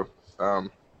Spider-Man show. And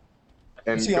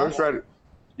Ghost Rider,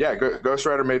 Ghost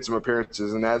Rider made some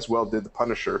appearances, and as well did the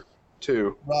Punisher,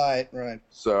 too. Right.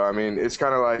 So, I mean, it's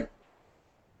kind of like,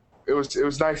 it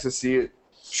was nice to see it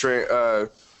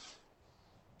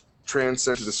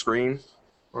transcend to the screen,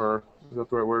 or is that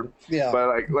the right word? Yeah.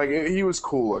 But like he was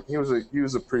cool looking. He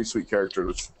was a pretty sweet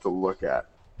character to look at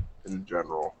in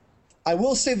general. I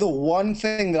will say the one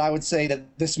thing that I would say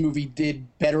that this movie did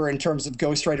better in terms of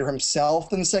Ghost Rider himself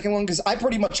than the second one, because I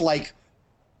pretty much like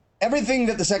everything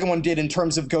that the second one did in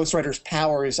terms of Ghost Rider's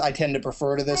powers. I tend to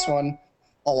prefer to this one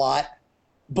a lot.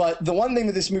 But the one thing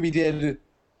that this movie did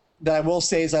that I will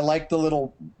say is I like the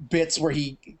little bits where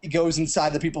he goes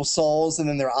inside the people's souls and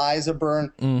then their eyes are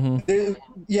burned. Mm-hmm.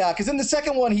 Yeah, because in the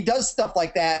second one, he does stuff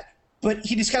like that, but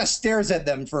he just kind of stares at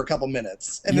them for a couple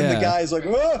minutes. And then the guy's like,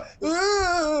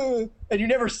 and you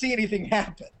never see anything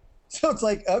happen. So it's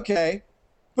like, okay.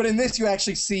 But in this, you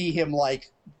actually see him,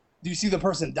 like, you see the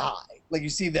person die. Like, you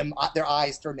see them, their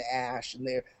eyes turn to ash, and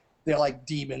they're like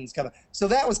demons coming. So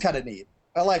that was kind of neat.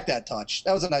 I like that touch.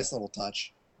 That was a nice little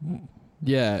touch.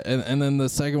 Yeah, and then the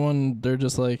second one, they're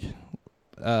just like,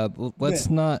 let's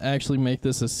not actually make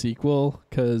this a sequel,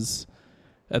 because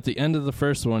at the end of the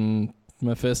first one,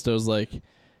 Mephisto's like,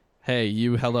 hey,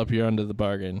 you held up your end of the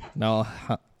bargain. Now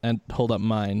I'll hold up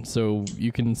mine, so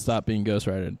you can stop being Ghost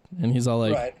Rider. And he's all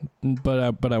like,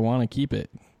 but I want to keep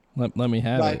it. Let me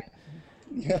have it.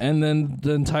 Yeah. And then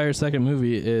the entire second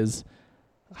movie is,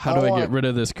 how do I get rid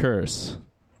of this curse?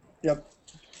 Yep.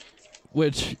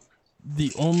 Which,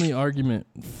 the only argument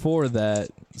for that,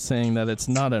 saying that it's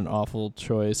not an awful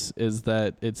choice, is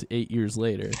that it's 8 years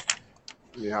later.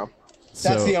 Yeah.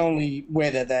 That's the only way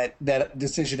that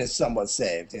decision is somewhat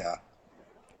saved, yeah.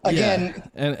 Again.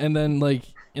 Yeah. And then, like,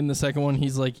 in the second one,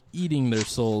 he's, like, eating their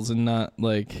souls and not,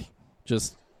 like,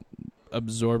 just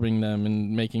absorbing them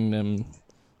and making them...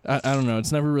 I don't know.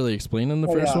 It's never really explained in the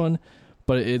first one,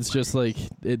 but it's just, like,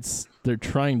 they're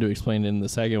trying to explain it in the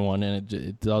second one, and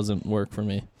it doesn't work for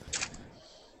me.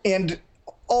 And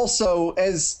also,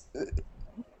 as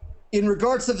in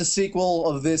regards to the sequel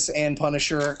of this and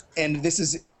Punisher, and this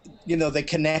is, they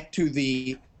connect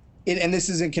to and this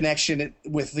is in connection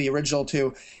with the original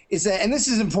too, is that, and this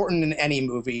is important in any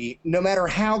movie, no matter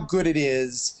how good it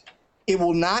is, it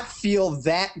will not feel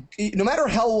that, no matter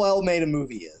how well made a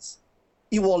movie is,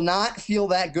 it will not feel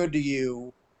that good to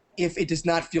you if it does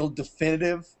not feel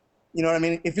definitive You know what I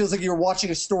mean? It feels like you're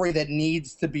watching a story that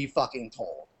needs to be fucking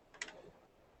told.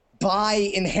 By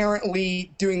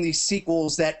inherently doing these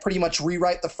sequels that pretty much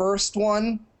rewrite the first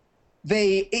one,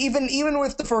 they even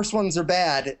if the first ones are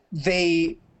bad,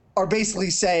 they are basically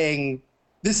saying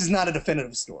this is not a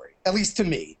definitive story, at least to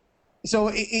me.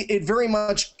 So it very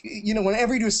much, you know,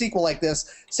 whenever you do a sequel like this,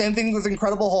 same thing with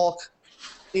Incredible Hulk.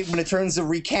 When it turns to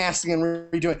recasting and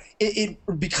redoing it,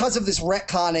 because of this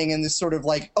retconning and this sort of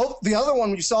like, oh, the other one,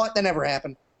 when you saw it, that never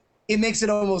happened. It makes it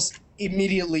almost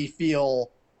immediately feel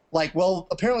like, well,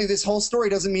 apparently this whole story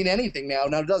doesn't mean anything now,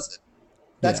 does it?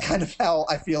 That's kind of how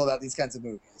I feel about these kinds of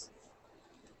movies.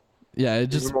 Yeah,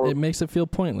 it makes it feel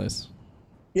pointless.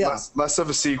 Yeah, less of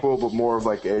a sequel, but more of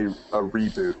like a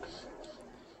reboot.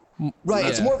 Right,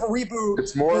 it's more of a reboot.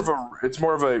 It's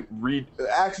more of a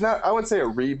actually, not, I wouldn't say a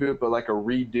reboot, but like a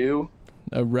redo.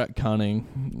 A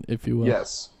retconning, if you will.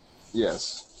 Yes.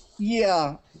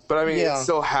 Yeah. But I mean, it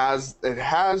still has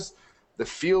the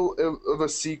feel of a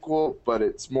sequel, but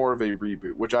it's more of a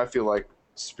reboot, which I feel like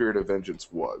Spirit of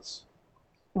Vengeance was.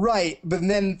 Right, but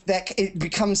then it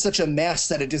becomes such a mess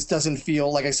that it just doesn't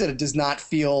feel, like I said, it does not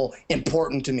feel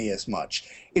important to me as much.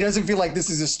 It doesn't feel like this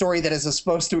is a story that is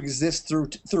supposed to exist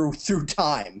through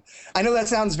time. I know that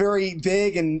sounds very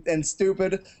big and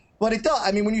stupid, but it does.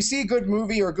 I mean, when you see a good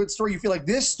movie or a good story, you feel like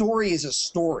this story is a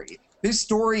story. This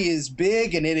story is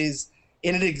big, and it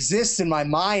exists in my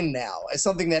mind now as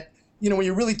something that, you know, when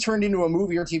you're really turned into a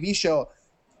movie or TV show,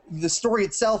 the story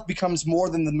itself becomes more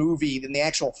than the movie, than the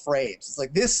actual frames. It's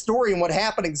like this story and what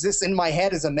happened exists in my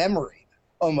head as a memory,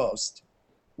 almost.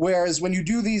 Whereas when you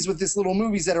do these with these little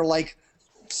movies that are like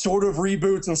sort of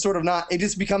reboots and sort of not, it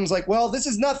just becomes like, well, this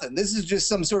is nothing. This is just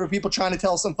some sort of people trying to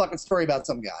tell some fucking story about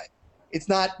some guy. It's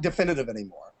not definitive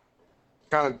anymore.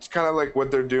 Kind of like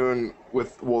what they're doing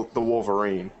with the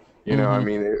Wolverine. You know, I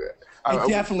mean,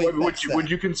 definitely. Would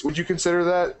you consider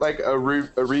that like a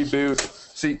reboot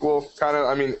sequel? Kind of.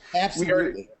 I mean,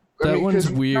 absolutely. That one's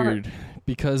weird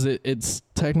because it's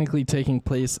technically taking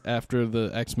place after the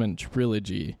X-Men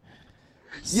trilogy.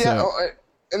 Yeah,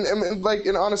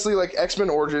 and honestly, like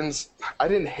X-Men Origins, I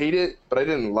didn't hate it, but I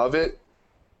didn't love it.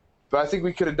 But I think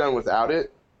we could have done without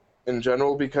it in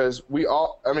general because a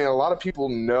lot of people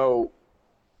know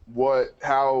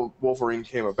how Wolverine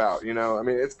came about, you know? I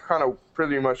mean, it's kind of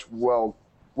pretty much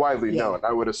widely known,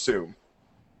 I would assume.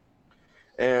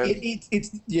 And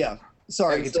it's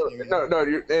sorry.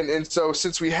 And so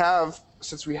since we have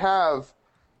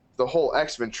the whole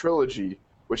X-Men trilogy,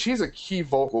 which he's a key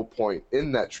vocal point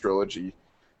in that trilogy,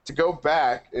 to go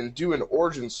back and do an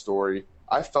origin story,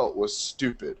 I felt was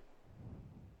stupid.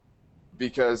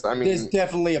 Because I mean, there's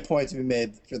definitely a point to be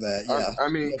made for that. Yeah, I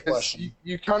mean, because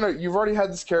you've already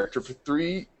had this character for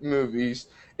 3 movies,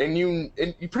 and you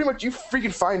pretty much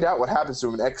freaking find out what happens to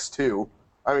him in X2.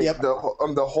 I mean,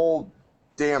 the whole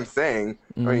damn thing.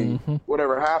 I mean,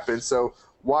 whatever happens. So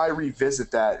why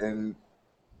revisit that and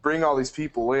bring all these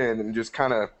people in and just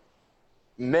kind of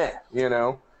meh, you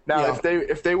know? Now,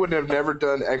 if they would have never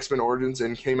done X-Men Origins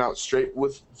and came out straight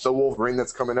with the Wolverine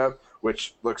that's coming up,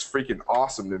 which looks freaking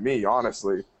awesome to me,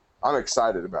 honestly, I'm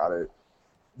excited about it,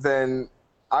 then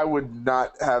I would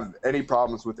not have any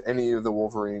problems with any of the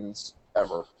Wolverines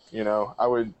ever, you know? I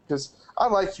would, because I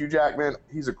like Hugh Jackman.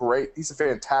 He's a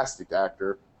fantastic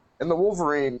actor. And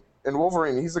Wolverine,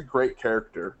 he's a great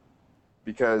character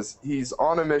because he's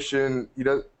on a mission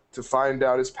to find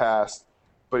out his past,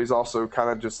 but he's also kind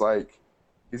of just like,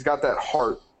 he's got that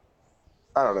heart.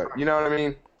 I don't know. You know what I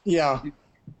mean? Yeah.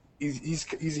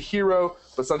 He's a hero,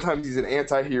 but sometimes he's an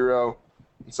anti-hero.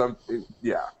 So.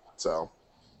 Yeah.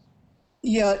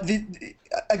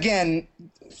 Again,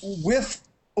 with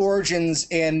Origins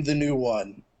and the new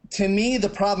one, to me the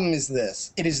problem is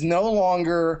this: it is no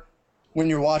longer, when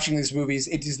you're watching these movies,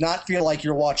 it does not feel like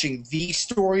you're watching the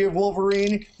story of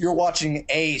Wolverine. You're watching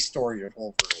a story of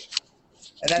Wolverine,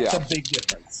 and that's a big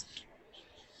difference.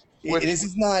 This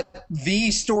is not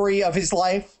the story of his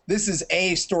life. This is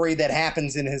a story that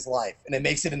happens in his life, and it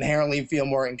makes it inherently feel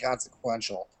more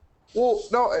inconsequential. Well,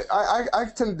 no, I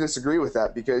tend to disagree with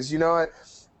that because, you know what?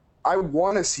 I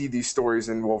want to see these stories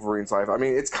in Wolverine's life. I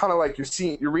mean, it's kind of like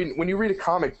you're reading when you read a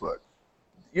comic book,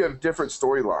 you have different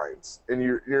storylines, and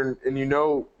you're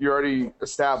already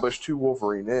established who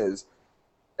Wolverine is,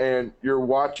 and you're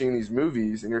watching these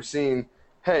movies and you're seeing,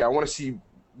 hey, I want to see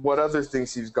what other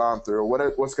things he's gone through,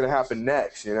 or what's going to happen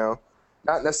next, you know?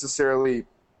 Not necessarily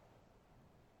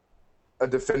a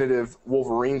definitive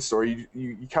Wolverine story.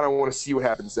 You kind of want to see what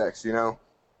happens next, you know?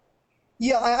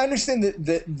 Yeah, I understand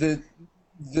the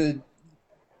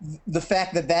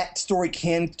fact that story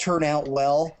can turn out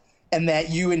well, and that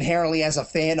you inherently, as a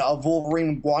fan of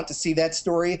Wolverine, want to see that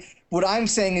story. What I'm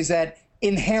saying is that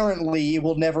inherently it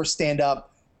will never stand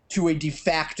up to a de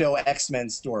facto X-Men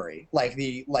story like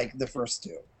the first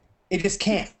two. It just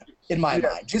can't, in my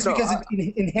mind, just because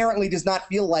it inherently does not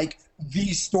feel like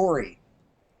the story.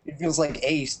 It feels like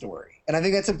a story, and I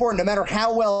think that's important. No matter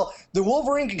how well the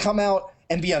Wolverine can come out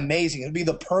and be amazing, it'd be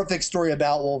the perfect story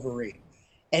about Wolverine,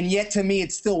 and yet to me,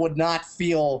 it still would not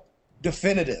feel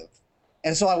definitive.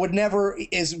 And so I would never,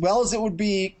 as well as it would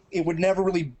be, it would never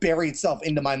really bury itself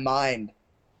into my mind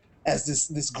as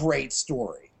this great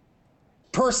story.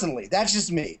 Personally, that's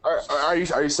just me. Are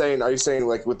you saying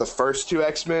like with the first two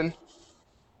X-Men?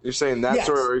 You're saying that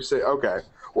sort of, or you say okay.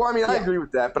 Well, I mean, I agree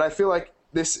with that, but I feel like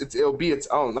it'll be its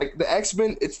own. Like the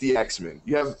X-Men, it's the X-Men.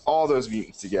 You have all those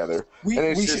mutants together.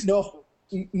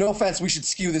 No offense, we should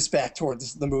skew this back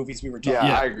towards the movies we were talking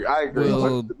about. Yeah, I agree.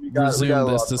 We'll resume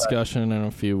this discussion in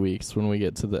a few weeks when we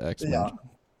get to the X-Men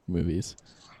movies.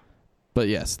 But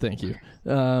yes, thank you.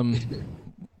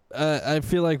 I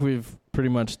feel like we've pretty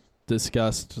much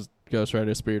discussed Ghost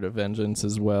Rider Spirit of Vengeance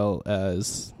as well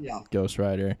as Ghost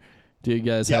Rider. Do you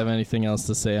guys have anything else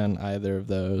to say on either of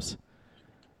those?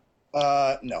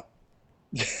 No.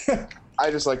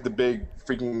 I just like the big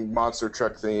freaking monster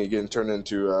truck thing getting turned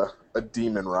into a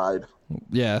demon ride.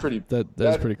 Yeah,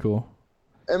 that's pretty cool.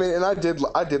 I mean, and I did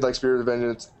like Spirit of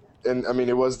Vengeance, and I mean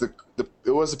it was the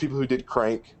people who did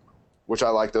Crank, which I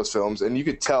like those films, and you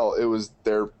could tell it was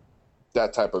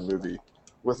that type of movie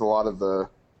with a lot of the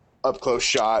up close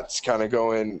shots, kind of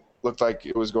looked like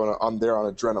it was going on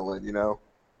adrenaline, you know,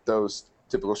 those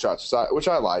typical shots, which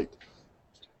I liked.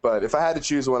 But if I had to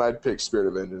choose one, I'd pick Spirit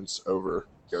of Vengeance over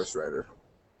Ghost Rider.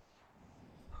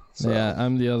 So. Yeah,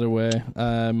 I'm the other way.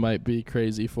 I might be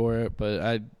crazy for it, but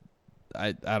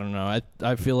I don't know.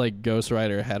 I feel like Ghost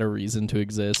Rider had a reason to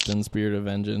exist, and Spirit of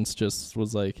Vengeance just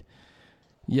was like,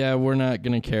 yeah, we're not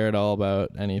going to care at all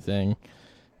about anything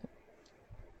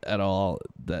at all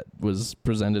that was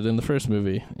presented in the first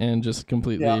movie, and just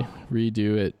completely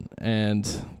redo it,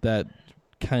 and that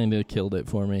kind of killed it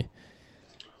for me.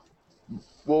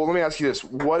 Well, let me ask you this.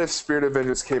 What if Spirit of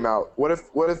Vengeance came out? What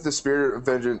if the Spirit of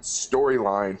Vengeance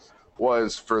storyline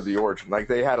was for the origin? Like,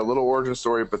 they had a little origin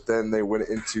story, but then they went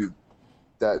into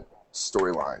that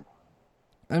storyline.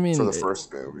 I mean, for the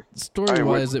first movie.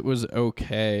 Story-wise, it was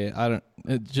okay.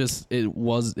 It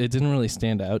didn't really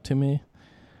stand out to me.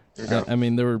 Okay. I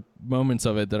mean, there were moments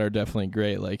of it that are definitely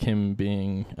great, like him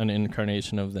being an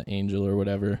incarnation of the angel or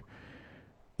whatever.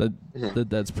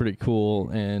 That's pretty cool,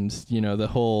 and you know, the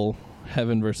whole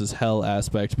heaven versus hell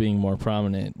aspect being more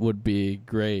prominent would be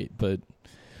great. But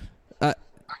I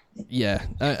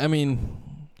mean,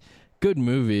 good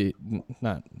movie,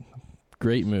 not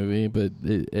great movie, but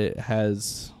it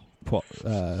has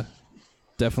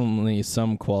definitely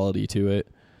some quality to it.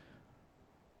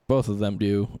 Both of them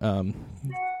do.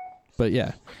 But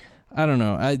yeah, I don't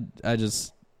know.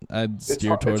 I'd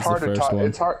steer towards the first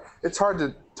one. It's hard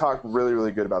to talk really,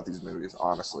 really good about these movies,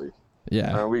 honestly.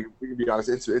 Yeah, we can be honest.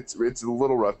 It's a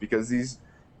little rough because this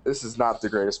is not the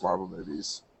greatest Marvel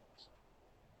movies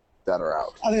that are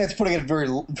out. I think that's putting it very,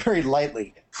 very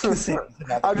lightly.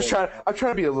 I'm trying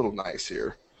to be a little nice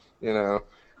here, you know.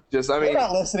 You're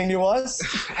not listening to us.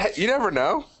 You never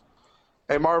know.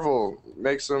 Hey, Marvel,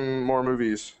 make some more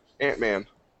movies. Ant-Man.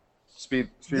 Speed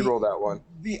roll that one.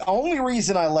 The only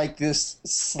reason I like this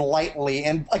slightly,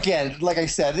 and again, like I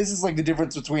said, this is like the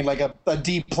difference between like a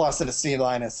D+ and a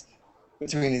C-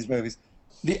 between these movies.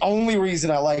 The only reason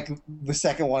I like the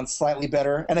second one slightly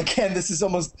better, and again, this is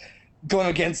almost going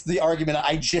against the argument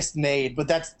I just made, but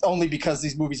that's only because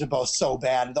these movies are both so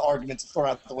bad, and the argument's thrown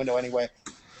out the window anyway,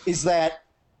 is that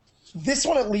this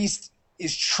one at least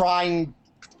is trying.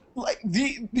 Like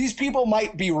these people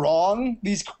might be wrong,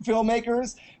 these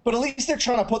filmmakers, but at least they're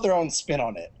trying to put their own spin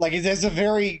on it. Like, there's a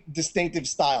very distinctive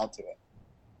style to it.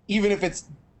 Even if it's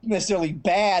necessarily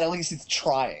bad, at least it's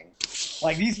trying.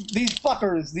 Like these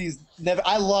fuckers,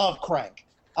 I love Crank.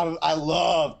 I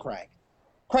love Crank.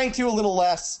 Crank 2 a little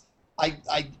less. I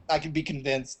can be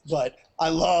convinced, but I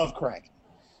love Crank.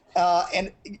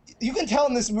 And you can tell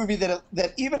in this movie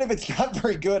that even if it's not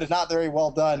very good and not very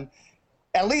well done,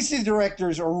 at least these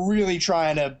directors are really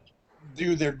trying to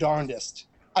do their darndest.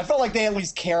 I felt like they at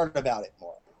least cared about it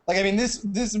more. Like, I mean,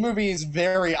 this movie is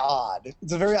very odd.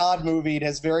 It's a very odd movie. It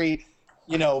has very,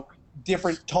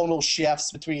 different tonal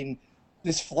shifts between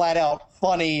this flat out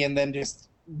funny and then just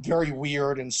very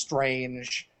weird and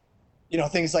strange.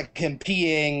 Things like him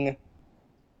peeing.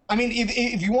 I mean,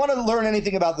 if you want to learn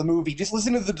anything about the movie, just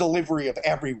listen to the delivery of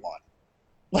everyone.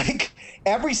 Like,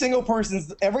 every single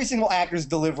actor's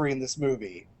delivery in this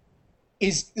movie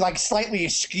is like slightly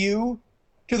askew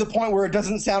to the point where it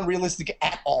doesn't sound realistic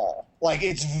at all. Like,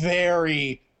 it's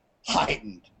very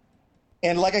heightened.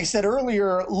 And like I said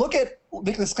earlier, look at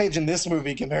Nicolas Cage in this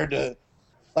movie compared to,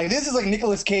 like, this is like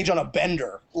Nicolas Cage on a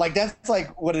bender. Like, that's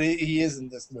like what he is in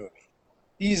this movie.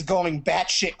 He's going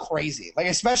batshit crazy. Like,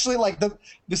 especially like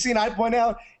the scene I point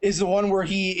out is the one where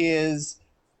he is,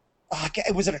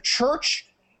 it was at a church,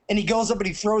 and he goes up and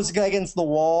he throws the guy against the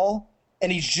wall, and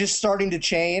he's just starting to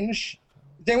change.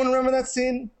 Does anyone remember that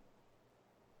scene?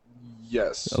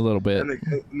 Yes. A little bit. And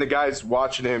the guy's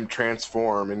watching him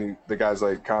transform, and the guy's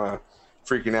like kind of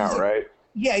freaking out, right?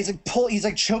 Yeah, he's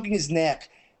like choking his neck,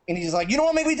 and he's like, "You don't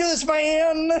want to make me do this,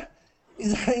 man."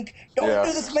 He's like, "Don't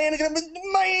do this, man. It's gonna be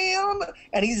man."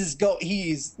 And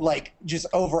he's like just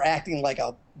overacting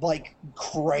like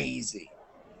crazy.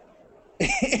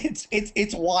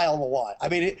 It's wild to watch. I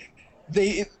mean,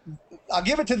 I'll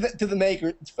give it to the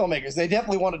filmmakers. They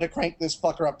definitely wanted to crank this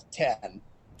fucker up to 10.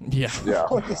 Yeah.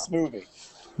 For this movie.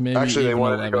 Maybe actually, they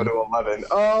wanted 11. To go to 11.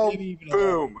 Oh,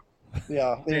 boom. 11.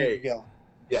 Yeah, there you go.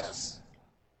 Yes.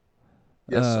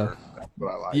 Yes, sir. That's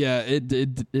what I like. Yeah, it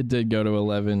did go to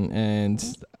 11, and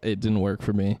it didn't work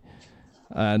for me.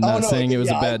 Not saying it was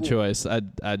a bad choice.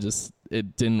 I just,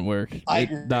 it didn't work. I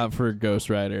agree. Not for Ghost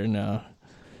Rider, no.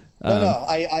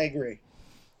 I agree.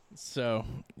 So,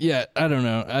 yeah, I don't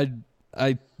know.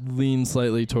 I lean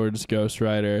slightly towards Ghost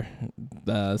Rider.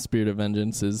 Spirit of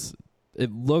Vengeance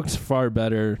it looked far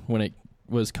better when it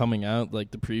was coming out.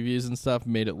 Like, the previews and stuff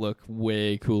made it look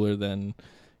way cooler than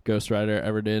Ghost Rider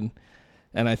ever did.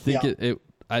 And I think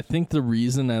I think the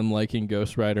reason I'm liking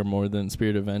Ghost Rider more than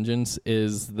Spirit of Vengeance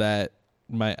is that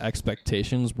my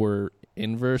expectations were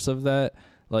inverse of that.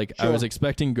 Like, I was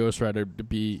expecting Ghost Rider to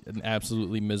be an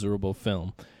absolutely miserable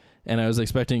film. And I was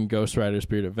expecting Ghost Rider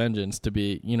Spirit of Vengeance to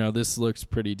be, this looks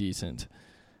pretty decent.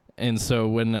 And so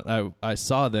when I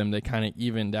saw them, they kind of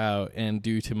evened out, and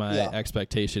due to my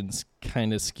expectations,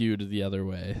 kind of skewed the other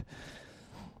way.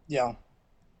 Yeah.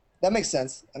 That makes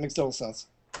sense. That makes total sense.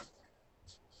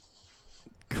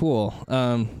 Cool.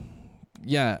 Earlier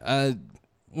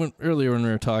when we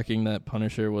were talking that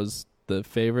Punisher was the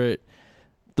favorite,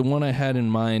 the one I had in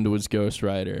mind was Ghost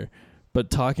Rider. But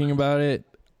talking about it,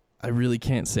 I really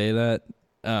can't say that.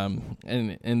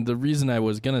 And the reason I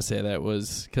was going to say that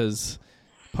was because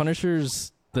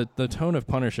Punisher's, the tone of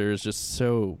Punisher is just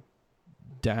so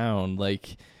down.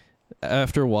 Like,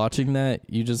 after watching that,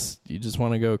 you just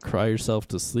want to go cry yourself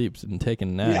to sleep and take a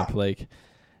nap. Yeah. Like,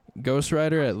 Ghost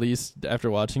Rider, at least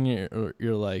after watching it,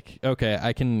 you're like, okay,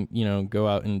 I can, go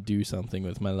out and do something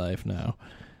with my life now.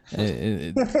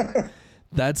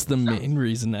 That's the main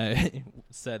reason I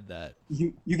said that.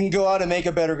 You can go out and make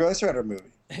a better Ghost Rider movie.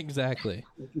 Exactly.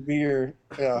 It could be your,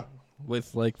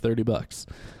 with like $30.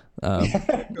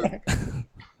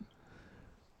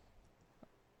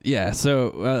 Yeah,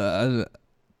 so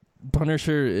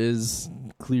Punisher is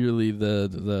clearly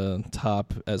the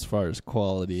top as far as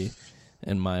quality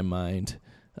in my mind.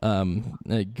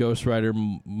 Ghost Rider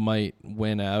might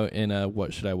win out in a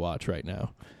what should I watch right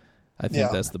now. I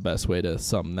think that's the best way to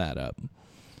sum that up.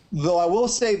 Though I will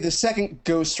say the second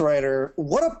Ghost Rider,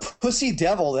 what a pussy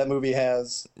devil that movie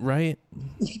has. Right?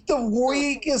 The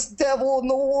weakest devil in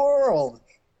the world.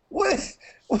 What is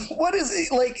he?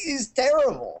 Like, he's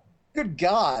terrible. Good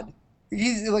God.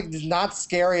 He's like not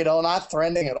scary at all, not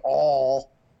threatening at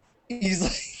all.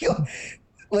 He's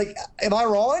like am I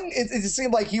wrong? It just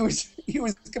seemed like he was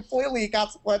completely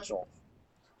inconsequential.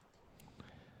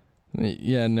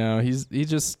 Yeah, no, he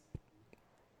just,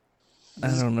 I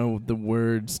don't know the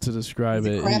words to describe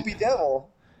it. Crappy devil.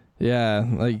 Yeah,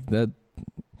 like that.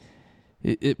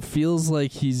 It feels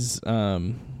like he's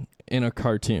in a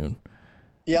cartoon.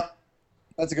 Yep,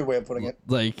 that's a good way of putting it.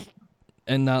 Like,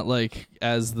 and not like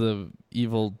as the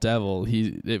evil devil.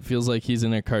 It feels like he's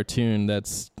in a cartoon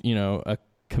that's a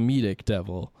comedic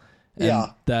devil.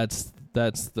 And that's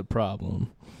the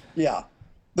problem. Yeah.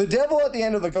 The devil at the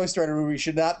end of the Ghost Rider movie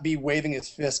should not be waving his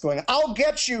fist going, "I'll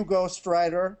get you, Ghost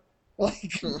Rider." Like,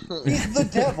 he's the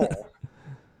devil.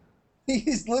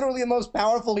 He's literally the most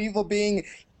powerful evil being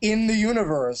in the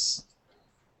universe.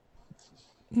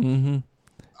 Mm-hmm.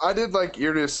 I did like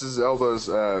Idris Elba's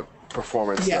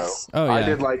performance, though. Oh, yeah. I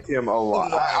did like him a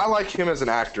lot. I like him as an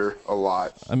actor a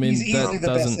lot. I mean, he's easily the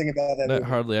best thing about that movie.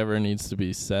 Hardly ever needs to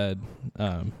be said.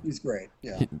 He's great,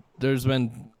 yeah. There's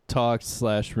been talks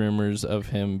 / rumors of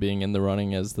him being in the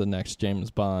running as the next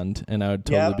James Bond, and I would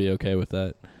totally be okay with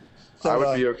that. I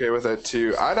would be okay with that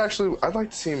too. I'd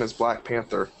like to see him as Black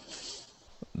Panther.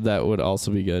 That would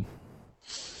also be good.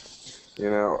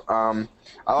 I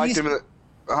liked him in the...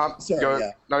 Sorry,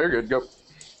 go. No, you're good. Go.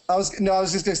 I was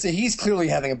just gonna say he's clearly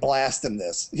having a blast in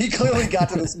this. He clearly got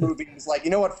to this movie and was like, you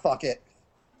know what, fuck it,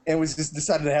 and was just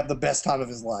decided to have the best time of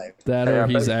his life. That or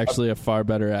he's actually a far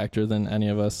better actor than any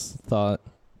of us thought.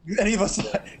 Any of us,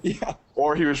 yeah.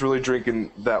 Or he was really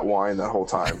drinking that wine that whole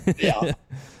time. Yeah.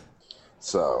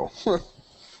 So,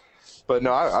 but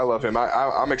no, I love him.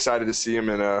 I'm excited to see him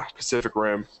in Pacific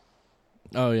Rim.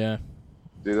 Oh yeah,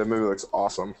 dude, that movie looks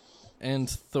awesome. And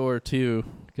Thor too,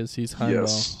 because he's Heimdall.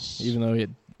 Yes. Even though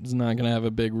he's not gonna have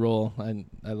a big role,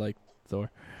 I like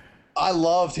Thor. I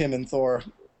loved him in Thor.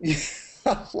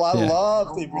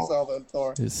 Loved Idris Elba in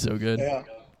Thor. He's so good. Yeah.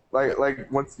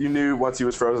 Like once he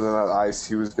was frozen in that ice,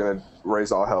 he was gonna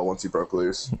raise all hell once he broke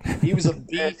loose. He was a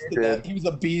beast. He was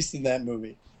a beast in that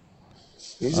movie.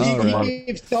 He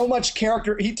gave so much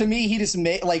character. He just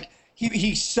made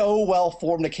he so well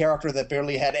formed a character that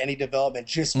barely had any development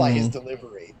just by his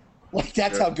delivery. Like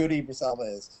that's how good Idris Elba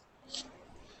is.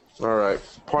 All right,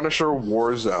 Punisher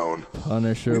Warzone.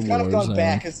 We've kind of gone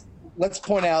back. Let's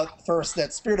point out first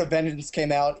that Spirit of Vengeance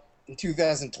came out in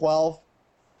 2012.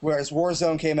 Whereas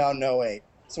Warzone came out in 2008.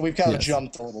 So we've kind of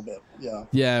jumped a little bit. Yeah.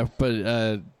 Yeah,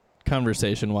 but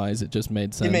conversation-wise, it just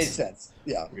made sense. It made sense.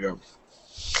 Yeah. Yeah.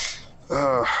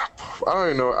 I don't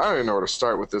even know where to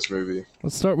start with this movie.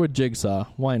 Let's start with Jigsaw.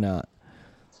 Why not?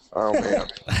 Oh, man.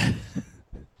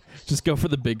 Just go for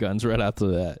the big guns right after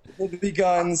that. The big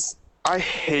guns. I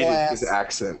hated his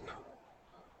accent.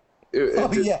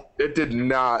 It did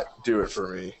not do it for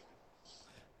me.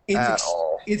 At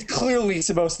all. It's clearly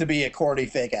supposed to be a corny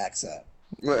fake accent.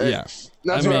 Yeah,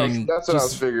 that's what I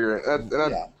was figuring. And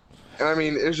I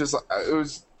mean, it's just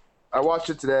I watched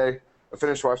it today. I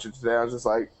finished watching it today. I was just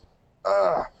like,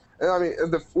 ugh. And I mean,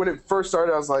 when it first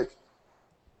started, I was like,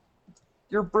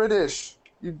 "You're British.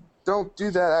 You don't do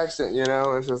that accent," you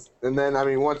know. It's just, and then I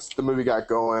mean, once the movie got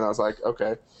going, I was like,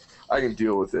 okay, I can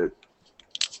deal with it.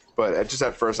 But at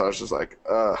first, I was just like,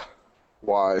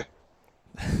 why?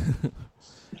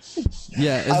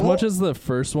 Yeah, as much as the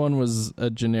first one was a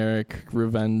generic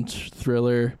revenge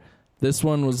thriller, this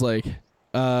one was like,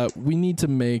 we need to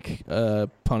make a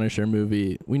Punisher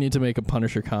movie. We need to make a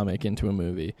Punisher comic into a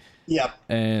movie. Yep.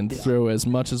 And throw as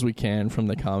much as we can from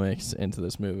the comics into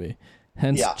this movie.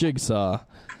 Hence Jigsaw.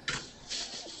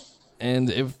 And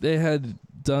if they had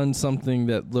done something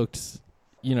that looked,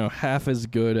 half as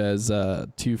good as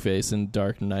Two-Face in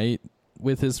Dark Knight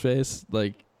with his face,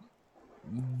 like,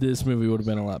 this movie would have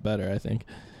been a lot better, I think.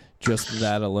 Just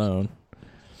that alone.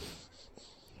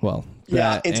 Well,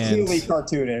 it's clearly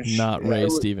cartoonish. Not Ray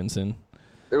Stevenson.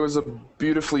 It was a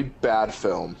beautifully bad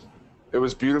film. It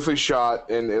was beautifully shot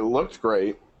and it looked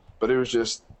great, but it was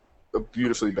just a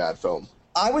beautifully bad film.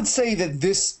 I would say that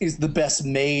this is the best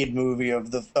made movie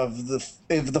of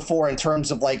the four in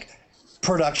terms of like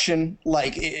production,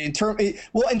 like in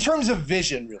terms of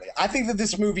vision, really. I think that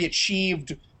this movie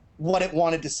achieved what it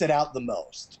wanted to set out the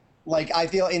most. Like I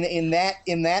feel in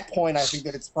that point, I think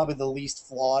that it's probably the least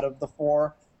flawed of the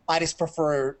four. I just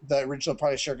prefer the original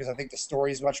Punisher because I think the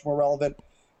story is much more relevant.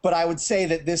 But I would say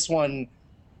that this one,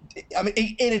 I mean,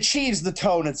 it achieves the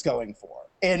tone it's going for,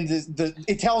 and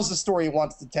it tells the story it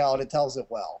wants to tell, and it tells it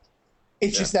well.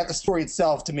 It's just that the story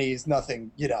itself, to me, is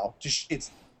nothing. It's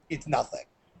nothing.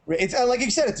 It's like you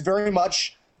said, it's very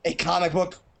much a comic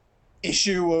book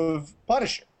issue of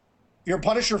Punisher. If you're a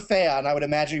Punisher fan, I would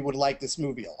imagine you would like this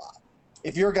movie a lot.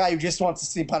 If you're a guy who just wants to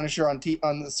see Punisher on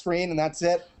the screen and that's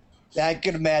it, I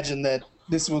can imagine that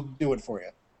this will do it for you.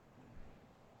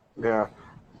 Yeah.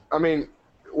 I mean,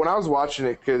 when I was watching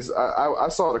it, because I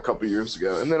saw it a couple years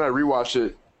ago, and then I rewatched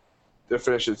it to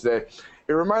finish it today,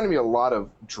 it reminded me a lot of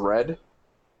Dredd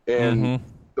and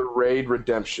The Raid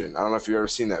Redemption. I don't know if you've ever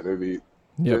seen that movie.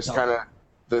 Yep. There's kind of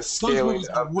the scaling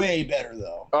of way better,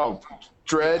 though. Oh,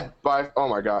 Dredd oh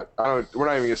my God. We're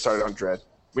not even getting started on Dredd.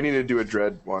 We need to do a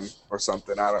Dredd one or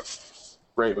something.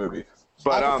 Great movie.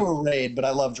 But I prefer Raid, but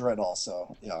I love Dredd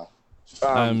also. Yeah.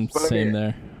 Same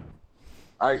there.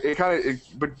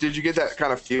 But did you get that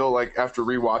kind of feel like after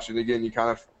rewatching it again, you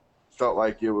kind of felt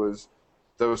like it was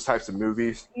those types of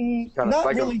movies? Not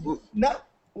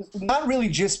really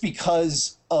just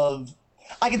because of,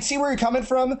 I can see where you're coming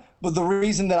from, but the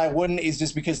reason that I wouldn't is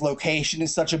just because location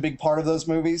is such a big part of those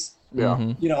movies.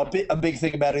 Yeah. A big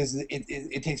thing about it is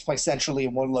it takes place centrally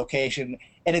in one location,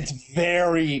 and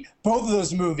both of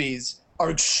those movies are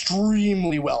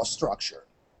extremely well structured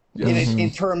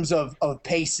in terms of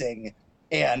pacing.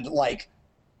 And like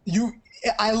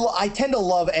I tend to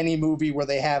love any movie where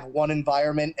they have one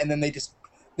environment and then they just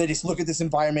look at this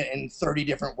environment in 30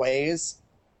 different ways,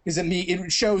 because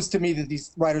it shows to me that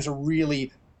these writers are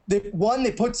really, they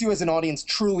puts you as an audience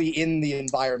truly in the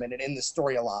environment and in the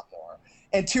story a lot more.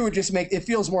 and 2, it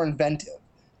feels more inventive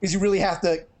because you really have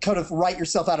to kind of write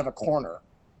yourself out of a corner.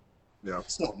 Yeah.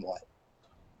 Somewhat.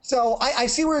 So I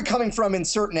see where you're coming from in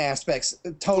certain aspects.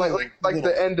 Totally. Like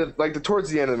the end of towards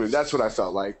the end of the movie. That's what I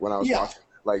felt like when I was watching.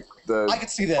 Like the I could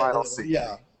see that. Final scene.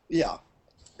 Yeah.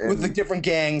 And, with the different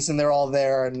gangs and they're all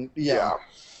there and yeah.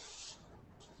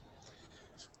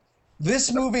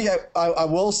 This movie, I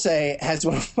will say, has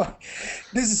one of my.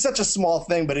 This is such a small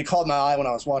thing, but it caught my eye when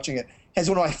I was watching it. Has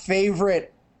one of my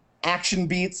favorite action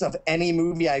beats of any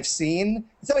movie I've seen.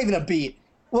 It's not even a beat.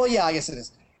 Well, yeah, I guess it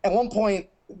is. At one point,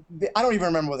 I don't even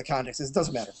remember what the context is. It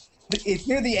doesn't matter. It's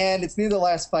near the end. It's near the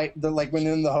last fight. When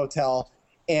they're in the hotel,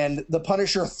 and the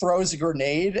Punisher throws a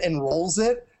grenade and rolls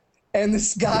it. And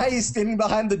this guy is standing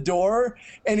behind the door,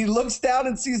 and he looks down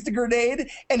and sees the grenade,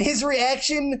 and his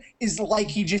reaction is like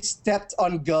he just stepped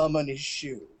on gum on his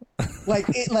shoe.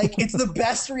 It's the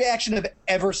best reaction I've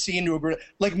ever seen to a grenade.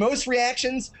 Like, most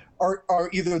reactions are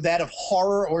either that of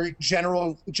horror or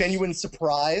genuine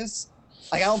surprise.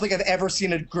 Like, I don't think I've ever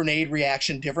seen a grenade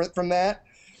reaction different from that.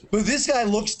 But this guy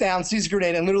looks down, sees a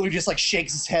grenade, and literally just, like,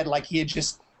 shakes his head like he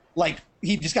just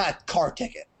got a car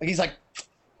ticket. Like, he's like,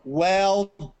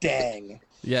 well, dang.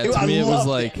 Yeah, to me it was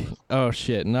like, oh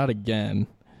shit, not again.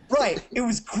 Right. It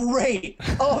was great.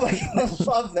 Oh my God, I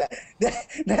love that.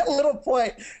 That little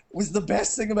point was the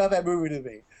best thing about that movie to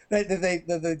me. That they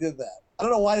did that. I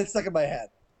don't know why that stuck in my head.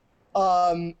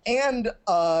 Again,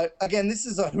 this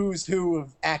is a who's who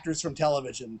of actors from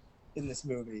television in this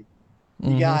movie.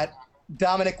 You got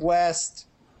Dominic West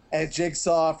as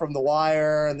Jigsaw from The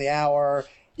Wire and The Hour.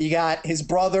 You got his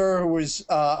brother, who was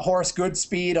Horace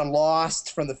Goodspeed on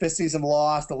Lost, from the fifth season of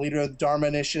Lost, the leader of the Dharma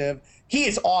Initiative. He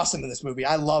is awesome in this movie.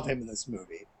 I love him in this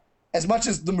movie. As much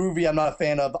as the movie I'm not a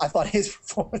fan of, I thought his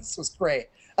performance was great.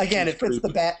 Again, it fits the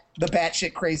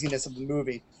batshit craziness of the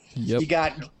movie. Yep. You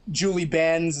got Julie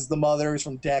Benz as the mother, who's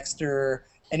from Dexter,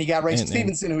 and you got Ray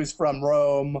Stevenson, who's from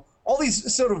Rome. All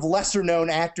these sort of lesser-known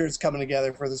actors coming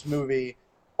together for this movie.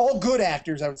 All good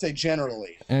actors, I would say,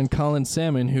 generally. And Colin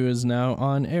Salmon, who is now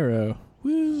on Arrow.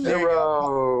 Woo!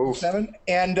 Arrow!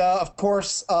 And, of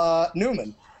course,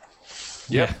 Newman.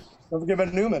 Yeah. Don't forget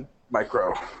about Newman.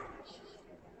 Micro.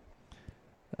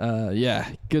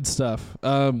 Yeah, good stuff.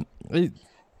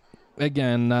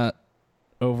 Again, not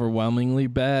overwhelmingly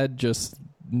bad, just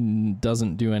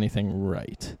doesn't do anything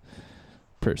right,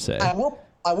 per se. I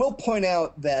will point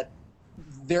out that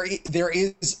there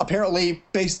is apparently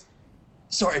based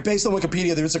on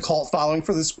Wikipedia, there's a cult following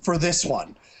for this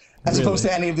one, as opposed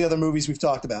to any of the other movies we've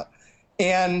talked about.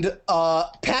 And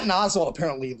Patton Oswalt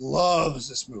apparently loves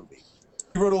this movie.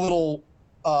 He wrote a little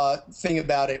thing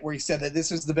about it where he said that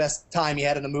this was the best time he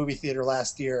had in a movie theater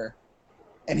last year,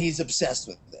 and he's obsessed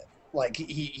with it. Like,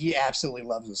 he absolutely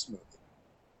loves this movie.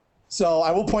 So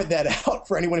I will point that out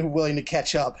for anyone who's willing to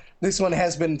catch up. This one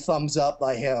has been thumbs up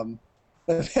by him.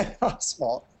 Patton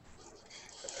Oswalt.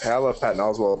 I love Patton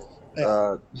Oswalt.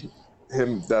 Yeah.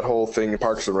 That whole thing in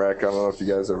Parks and Rec. I don't know if you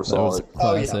guys ever saw it.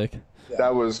 Classic. Yeah.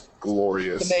 That was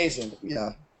glorious. Amazing.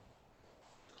 Yeah.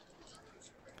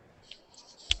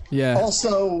 Yeah.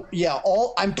 Also,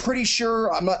 I'm pretty sure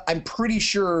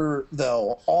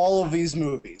though, all of these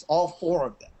movies, all 4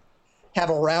 of them, have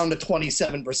around a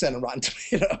 27% of Rotten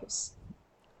Tomatoes.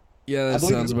 Yeah, that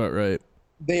sounds about right.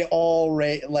 They all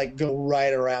go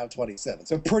right around 27.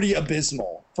 So pretty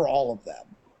abysmal for all of them.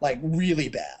 Like, really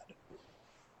bad.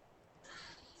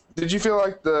 Did you feel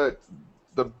like the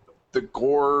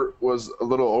gore was a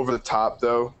little over the top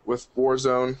though with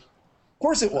Warzone? Of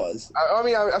course it was. I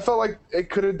mean, I felt like it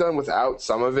could have done without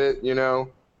some of it,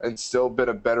 and still been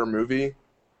a better movie.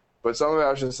 But some of it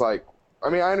I was just like, I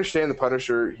mean, I understand the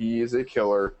Punisher, he is a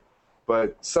killer,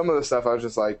 but some of the stuff I was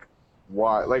just like,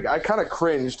 why? Like, I kind of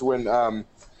cringed when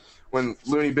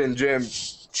Looney Bin Jim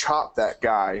chopped that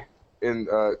guy in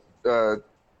the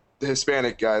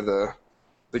Hispanic guy, the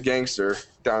gangster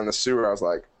down in the sewer. I was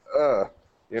like, I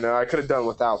could have done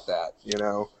without that,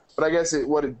 But I guess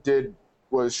what it did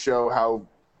was show how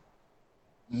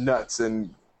nuts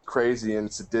and crazy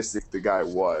and sadistic the guy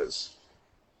was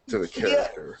to the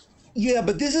character. Yeah,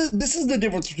 but this is the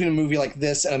difference between a movie like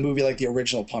this and a movie like the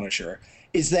original Punisher,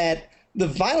 is that the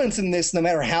violence in this, no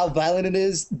matter how violent it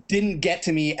is, didn't get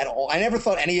to me at all. I never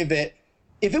thought any of it,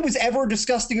 if it was ever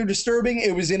disgusting or disturbing,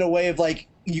 it was in a way of like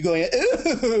you going,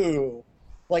 ooh,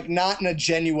 like not in a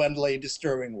genuinely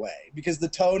disturbing way, because the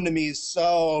tone to me is so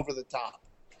over the top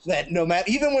that no matter,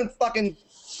 even when fucking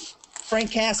Frank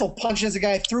Castle punches a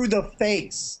guy through the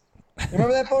face,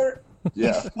 remember that part?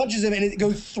 Yeah. He punches him and it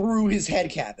goes through his head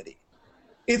cavity.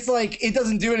 It's like, it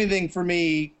doesn't do anything for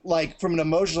me, like, from an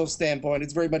emotional standpoint.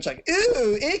 It's very much like,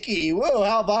 ooh, icky, whoa,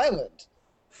 how violent.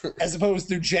 as opposed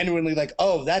to genuinely like,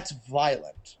 oh, that's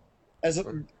violent.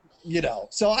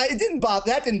 So it didn't bother.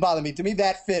 That didn't bother me. To me,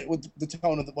 that fit with the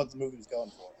tone of what the movie was going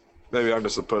for. Maybe I'm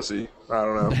just a pussy. I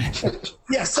don't know.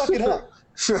 Yeah, suck it up.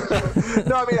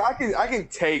 No, I mean I can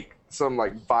take some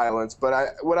like violence,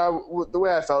 but the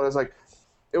way I felt is like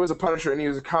it was a Punisher and he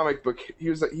was a comic book.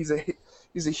 He's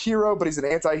a hero, but he's an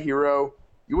anti-hero.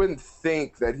 You wouldn't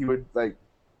think that he would like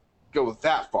go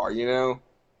that far, you know.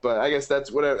 But I guess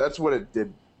that's what it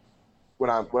did. What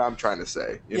I'm trying to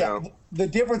say, you know. The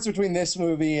difference between this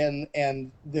movie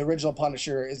and the original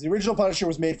Punisher is the original Punisher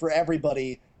was made for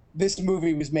everybody. This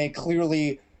movie was made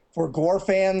clearly for gore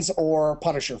fans or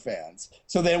Punisher fans.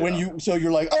 So that when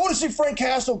you're like, I want to see Frank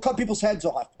Castle cut people's heads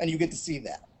off, and you get to see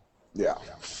that.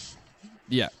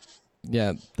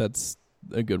 Yeah, that's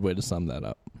a good way to sum that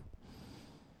up.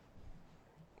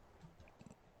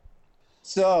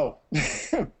 So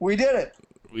we did it.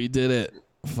 We did it.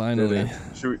 Finally.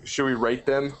 Should we rate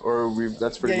them, or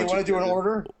that's pretty much. Yeah, you want to do an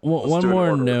order? One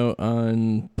more note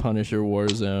on Punisher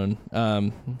Warzone.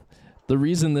 The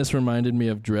reason this reminded me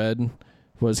of Dredd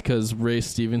was because Ray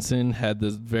Stevenson had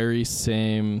this very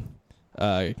same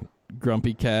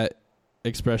grumpy cat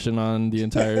expression on the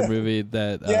entire movie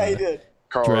that he did.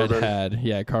 Dredd had.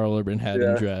 Yeah, Carl Urban had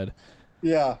in Dredd.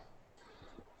 Yeah,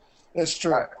 that's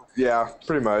true. Yeah,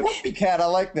 pretty much. Grumpy cat, I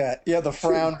like that. Yeah, the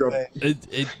frown thing.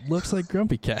 It looks like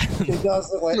Grumpy Cat. It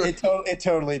does look like it.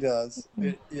 Totally does.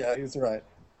 Yeah, he's right.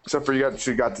 Except for you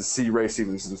got to see Ray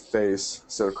Stevenson's face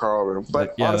instead of Carl Urban.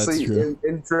 But yeah, honestly,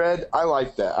 in Dredd, I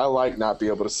like that. I like not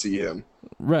being able to see him.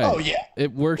 Right. Oh yeah.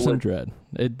 It works in Dredd.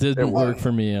 It didn't work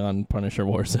for me on Punisher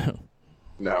Warzone.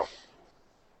 No.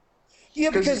 Yeah,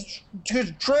 because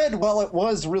Dredd, while it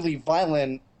was really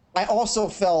violent, I also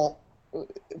felt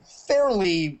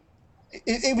fairly.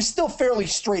 It was still fairly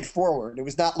straightforward. It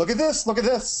was not look at this,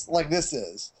 like this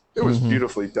is. It was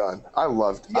beautifully done. I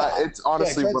loved it. It's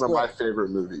honestly one of my favorite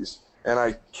movies, and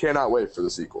I cannot wait for the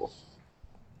sequel,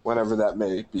 whenever that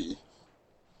may be.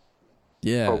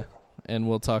 Yeah, and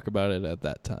we'll talk about it at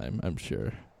that time, I'm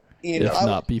sure, if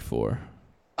not before.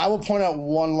 I will point out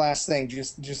one last thing,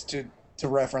 just to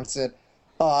reference it.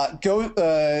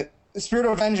 Spirit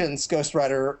of Vengeance, Ghost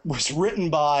Rider, was written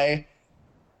by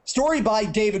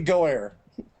David Goyer,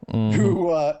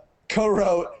 who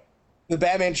co-wrote the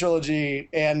Batman trilogy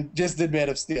and just did Man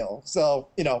of Steel. So,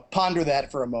 ponder that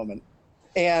for a moment.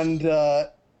 And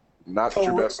not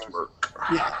your best work.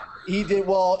 Yeah, he did.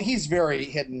 Well, he's very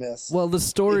hit and miss. Well, the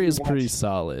story is pretty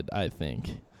solid, I think.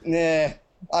 Nah,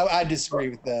 I disagree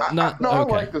with that. I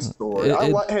like the story.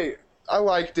 I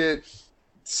liked it,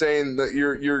 saying that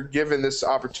you're given this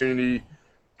opportunity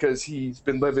because he's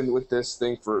been living with this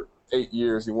thing for 8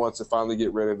 years. He wants to finally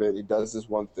get rid of it. He does this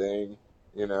one thing.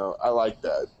 I like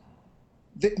that.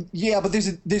 Yeah, but there's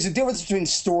a difference between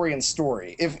story and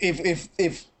story.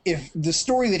 If the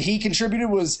story that he contributed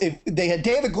was, if they had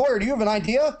David Goyer, do you have an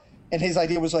idea? And his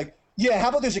idea was like, yeah, how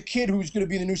about there's a kid who's going to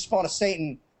be the new spawn of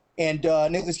Satan, and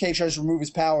Nicolas Cage tries to remove his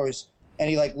powers, and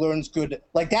he learns good.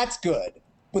 That's good.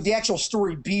 But the actual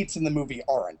story beats in the movie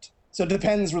aren't. So it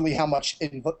depends really how much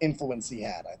influence he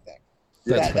had, I think.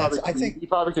 Yeah, I think he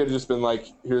probably could have just been like,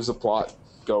 here's a plot,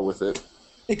 go with it.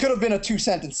 It could have been a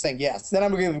 2-sentence thing, yes. Then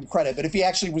I'm going to give him credit. But if he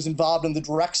actually was involved in the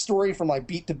direct story from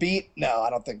beat to beat, no, I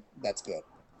don't think that's good.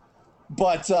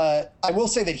 But I will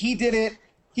say that he did it.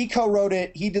 He co-wrote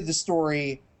it. He did the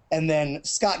story. And then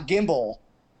Scott Gimple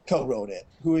co-wrote it,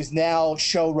 who is now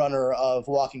showrunner of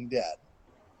Walking Dead.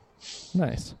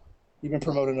 Nice. He's been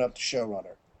promoted up to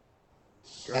showrunner.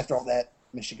 Okay. After all that,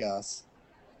 Michigas.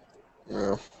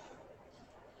 Yeah.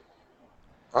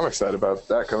 I'm excited about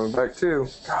that coming back too.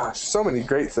 Gosh, so many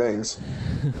great things.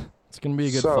 It's gonna be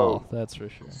a good fall, that's for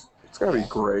sure. It's gonna be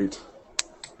great.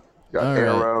 Got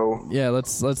Arrow. Right. Yeah,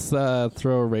 let's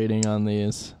throw a rating on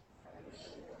these.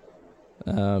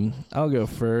 I'll go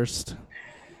first.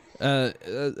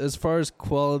 As far as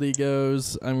quality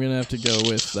goes, I'm gonna have to go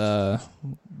with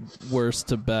worst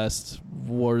to best: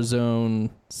 Warzone,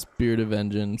 Spirit of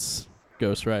Vengeance,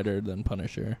 Ghost Rider, then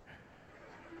Punisher.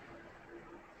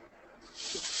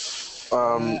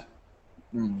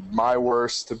 My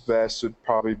worst to best would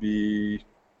probably be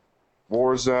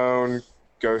Warzone,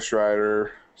 Ghost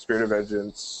Rider, Spirit of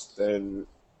Vengeance, then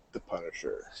The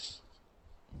Punisher.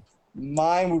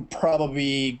 Mine would probably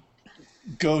be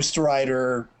Ghost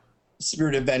Rider,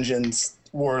 Spirit of Vengeance,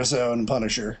 Warzone,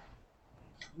 Punisher.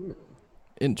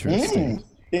 Interesting.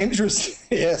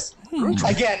 Interesting, yes.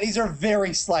 Again, these are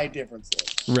very slight differences.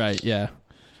 Right, yeah.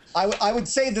 I would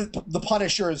say that The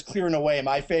Punisher is clear and away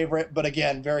my favorite, but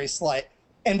again, very slight.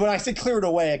 And when I said clear it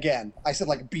away again, I said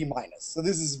B-. So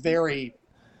this is very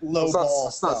low ball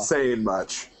It's not stuff. saying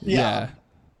much. Yeah.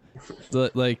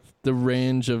 The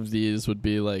range of these would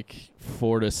be like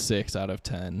 4 to 6 out of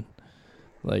 10.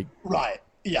 Like Right.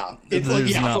 Yeah.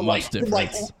 There's not much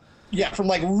difference. From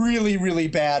like really, really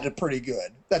bad to pretty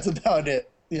good. That's about it.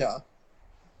 Yeah.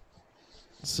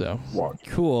 So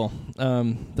cool.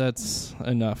 That's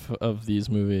enough of these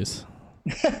movies.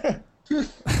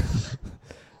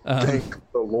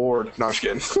 Thank the Lord. No, I'm just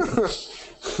kidding.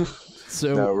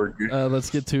 So no, we're good. Let's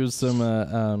get to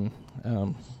some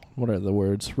what are the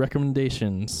words?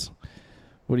 Recommendations.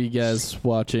 What are you guys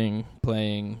watching,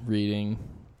 playing, reading?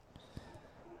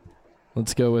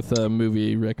 Let's go with a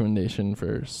movie recommendation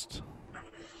first.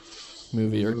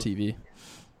 Movie or TV.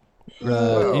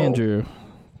 Andrew.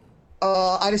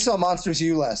 I just saw Monsters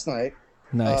U last night.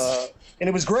 Nice. And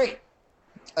it was great.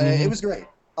 It was great.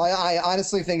 I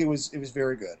honestly think it was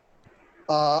very good.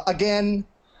 Again,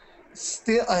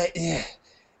 still, I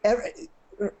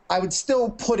would still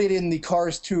put it in the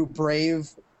Cars 2 Brave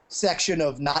section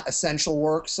of not essential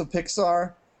works of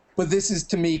Pixar, but this is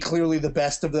to me clearly the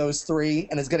best of those three,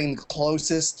 and is getting the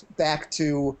closest back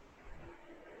to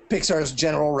Pixar's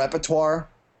general repertoire.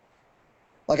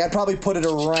 Like I'd probably put it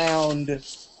around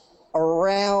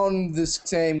the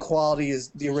same quality as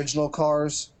the original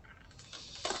Cars.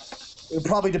 It would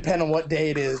probably depend on what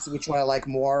day it is, which one I like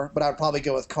more, but I'd probably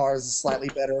go with Cars slightly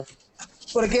better.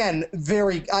 But again,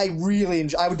 I really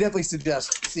enjoy. I would definitely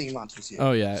suggest seeing Monsters U.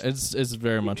 Oh yeah, it's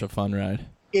very much a fun ride.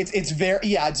 It's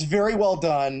very well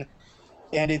done,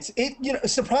 and it's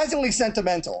surprisingly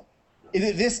sentimental.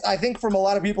 This I think from a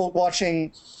lot of people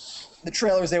watching the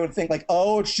trailers, they would think like,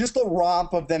 oh, it's just a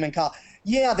romp of them in college.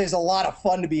 Yeah, there's a lot of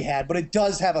fun to be had, but it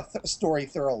does have a story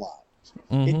through a lot.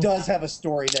 Mm-hmm. It does have a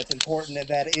story that's important and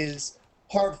that is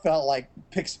heartfelt, like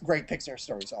great Pixar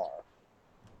stories are.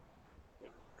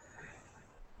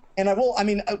 And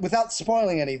without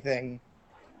spoiling anything,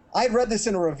 I'd read this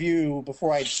in a review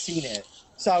before I'd seen it,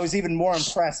 so I was even more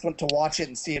impressed to watch it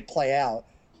and see it play out.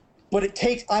 But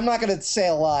I'm not going to say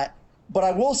a lot, but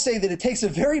I will say that it takes a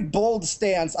very bold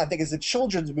stance, I think, as a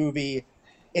children's movie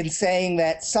in saying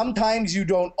that sometimes you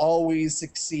don't always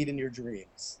succeed in your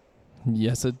dreams.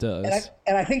 Yes, it does.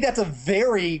 And I think that's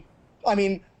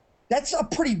that's a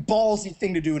pretty ballsy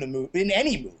thing to do in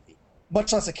any movie,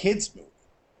 much less a kid's movie.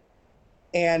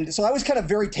 And so I was kind of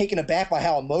very taken aback by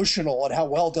how emotional and how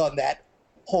well done that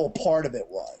whole part of it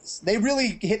was. They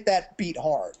really hit that beat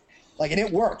hard. And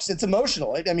it works. It's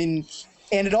emotional. And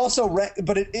it also,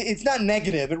 but it's not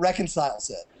negative. It reconciles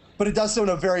it. But it does so in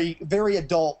a very, very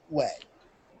adult way.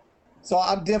 So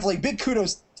I'm definitely big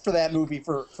kudos for that movie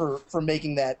for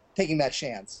taking that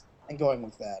chance and going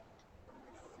with that.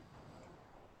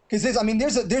 Because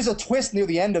there's a twist near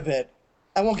the end of it.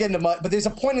 I won't get into much, but there's a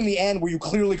point in the end where you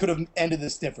clearly could have ended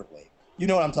this differently. You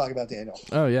know what I'm talking about, Daniel?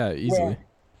 Oh yeah, easily.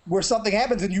 Where something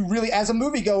happens and you really, as a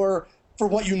moviegoer, for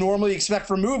what you normally expect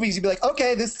from movies, you'd be like,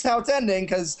 okay, this is how it's ending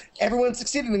because everyone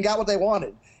succeeded and got what they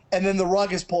wanted, and then the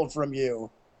rug is pulled from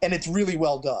you, and it's really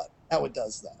well done how it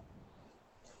does that.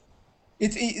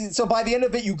 So by the end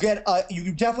of it, you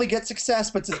definitely get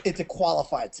success, but it's a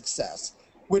qualified success,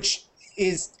 which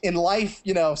is in life,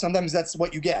 sometimes that's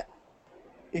what you get.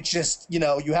 It's just,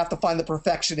 you have to find the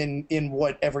perfection in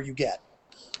whatever you get.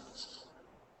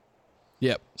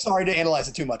 Yep. Sorry to analyze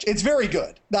it too much. It's very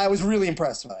good. I was really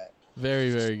impressed by it. Very,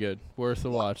 very good. Worth a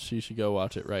watch. You should go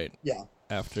watch it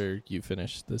after you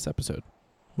finish this episode,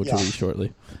 which will be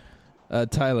shortly.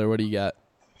 Tyler, what do you got?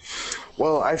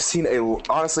 Well, I've seen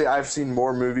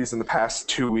more movies in the past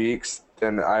 2 weeks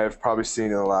than I have probably seen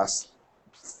in the last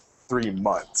 3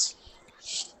 months.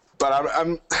 But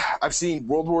I've seen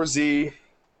World War Z,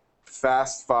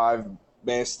 Fast 5,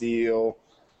 Man of Steel.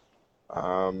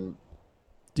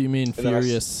 Do you mean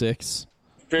Furious 6?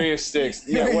 Furious 6.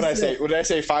 Yeah, what did I say? What did I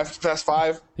say? Fast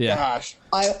 5? Yeah. Gosh.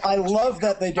 I love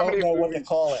that they don't know what to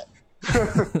call it.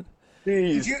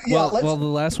 Jeez. Well, the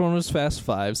last one was Fast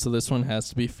 5, so this one has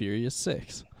to be Furious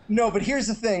 6. No, but here's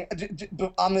the thing.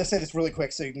 I'm going to say this really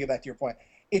quick so you can get back to your point.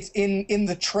 It's in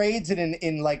the trades and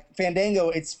in like Fandango,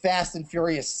 it's Fast and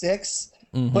Furious 6.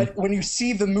 Mm-hmm. But when you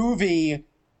see the movie,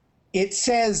 it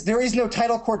says there is no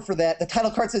title card for that. The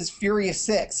title card says Furious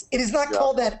 6. It is not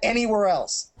called that anywhere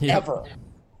else, ever.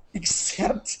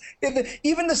 Except,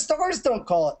 even the stars don't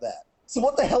call it that. So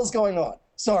what the hell's going on?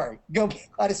 Sorry. Go.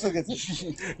 I just think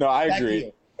it's... No, I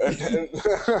agree.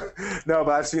 No,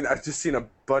 but I've just seen a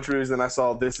bunch of movies, and I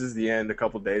saw This Is the End a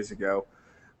couple days ago.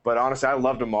 But honestly, I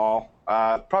loved them all.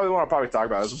 Probably the one I'll talk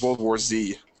about is World War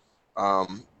Z.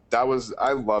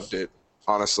 I loved it,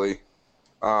 honestly.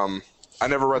 I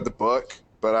never read the book,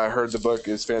 but I heard the book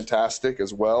is fantastic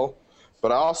as well.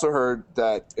 But I also heard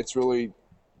that it's really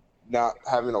not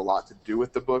having a lot to do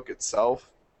with the book itself.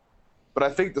 But I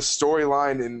think the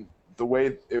storyline and the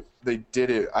way they did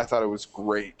it, I thought it was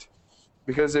great.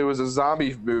 Because it was a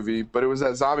zombie movie, but it was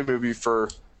that zombie movie for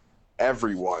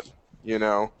everyone, you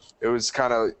know? It was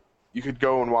kind of, you could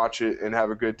go and watch it and have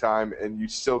a good time, and you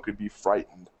still could be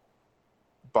frightened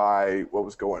by what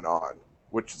was going on,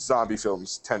 which zombie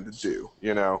films tend to do,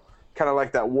 you know? Kind of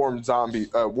like that Warm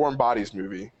Bodies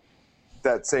movie.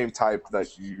 That same type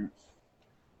that you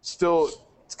still,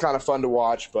 it's kind of fun to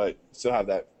watch, but still have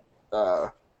that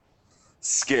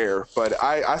scare. But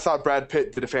I thought Brad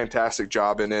Pitt did a fantastic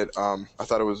job in it. I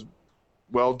thought it was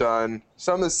well done.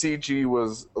 Some of the CG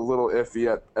was a little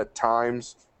iffy at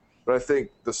times, but I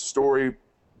think the story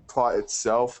plot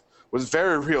itself was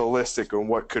very realistic on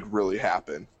what could really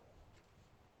happen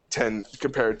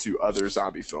compared to other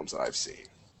zombie films that I've seen.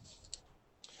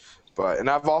 And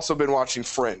I've also been watching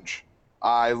Fringe.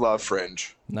 I love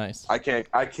Fringe. Nice. I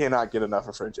cannot get enough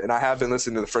of Fringe, and I have been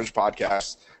listening to the Fringe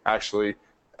podcast actually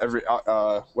every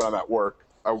when I'm at work.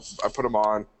 I put them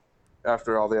on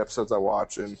after all the episodes I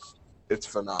watch, and it's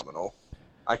phenomenal.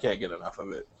 I can't get enough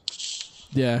of it.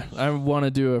 Yeah, I want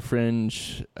to do a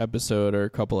Fringe episode or a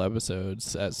couple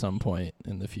episodes at some point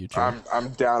in the future. I'm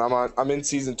down. I'm in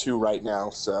season 2 right now,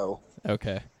 so.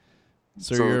 Okay.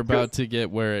 So you're about to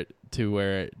get where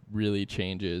it really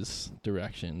changes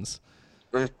directions.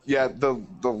 Yeah, the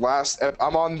last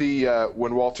I'm on the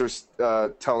when Walter's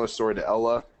telling a story to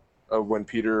Ella of when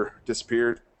Peter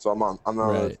disappeared. So I'm on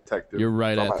a detective. You're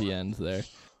right at the end there.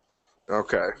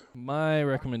 Okay. My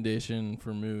recommendation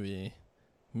for movie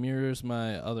mirrors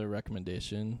my other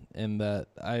recommendation in that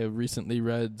I recently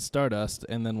read Stardust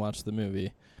and then watched the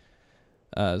movie.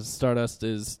 Stardust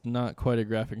is not quite a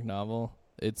graphic novel.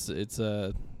 It's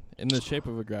in the shape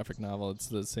of a graphic novel. It's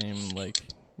the same like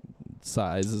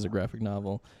size as a graphic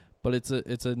novel, but it's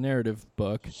a narrative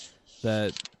book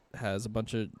that has a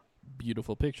bunch of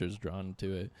beautiful pictures drawn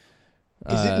to it.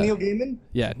 Is it Neil Gaiman?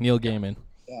 Yeah, Neil Gaiman.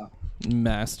 Yeah.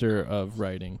 Master of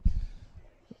writing.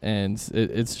 And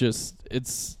it's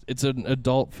an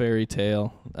adult fairy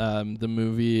tale. The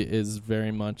movie is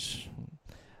very much,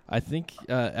 I think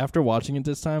after watching it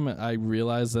this time, I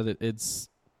realized that it's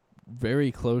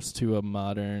very close to a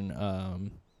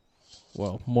modern,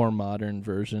 more modern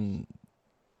version,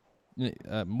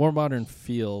 more modern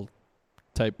feel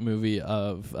type movie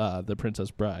of The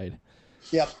Princess Bride.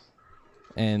 Yep.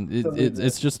 And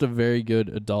it's just a very good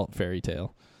adult fairy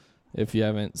tale. If you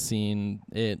haven't seen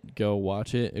it, go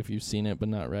watch it. If you've seen it but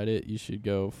not read it, you should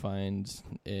go find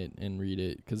it and read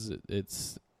it, because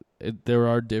there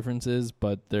are differences,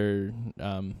 but they're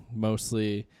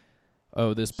mostly,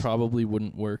 this probably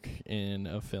wouldn't work in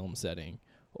a film setting,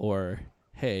 or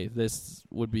hey, this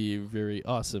would be very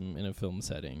awesome in a film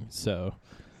setting. So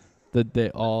that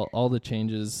they all the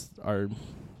changes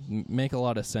make a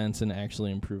lot of sense and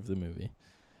actually improve the movie.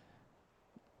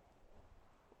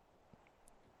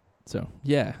 So,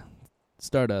 yeah,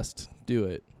 Stardust, do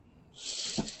it.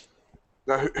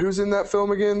 Now, who's in that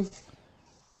film again?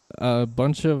 A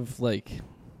bunch of, like...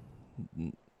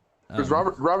 Because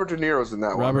Robert De Niro's in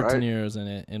that one, right? Robert De Niro's in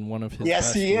it, in one of his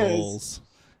best roles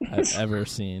I've ever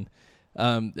seen.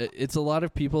 It's a lot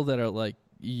of people that are, like,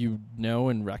 you know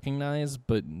and recognize,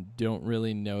 but don't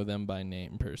really know them by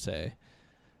name, per se.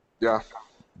 Yeah.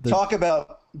 Talk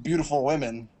about beautiful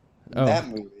women in that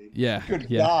movie. Yeah, Good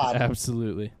God.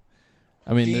 Absolutely.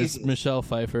 I mean, Jesus. There's Michelle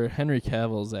Pfeiffer. Henry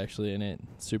Cavill's actually in it.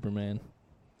 Superman.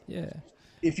 Yeah.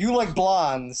 If you like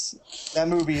blondes, that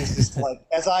movie is just like,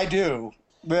 as I do,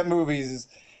 that movie is...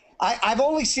 I've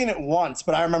only seen it once,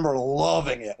 but I remember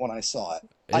loving it when I saw it.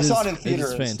 I saw it in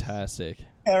theaters. It's fantastic.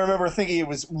 And I remember thinking it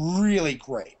was really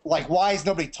great. Like, why is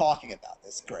nobody talking about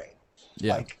this? Great.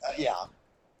 Yeah. Like, yeah.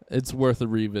 It's worth a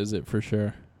revisit for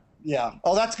sure. Yeah.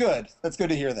 Oh, that's good. That's good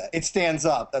to hear that. It stands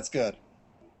up. That's good.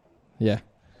 Yeah.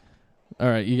 All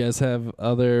right, you guys have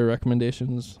other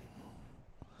recommendations?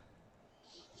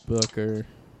 Book or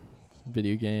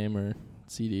video game or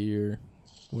CD or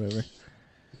whatever?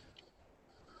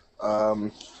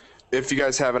 If you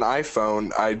guys have an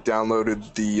iPhone, I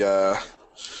downloaded the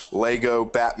Lego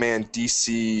Batman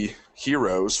DC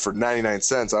Heroes for 99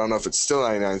 cents. I don't know if it's still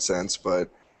 99 cents, but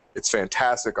it's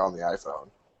fantastic on the iPhone.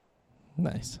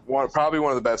 Nice. Probably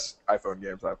one of the best iPhone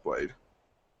games I've played.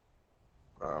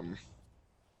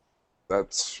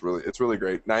 It's really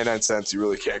great. 99 cents, you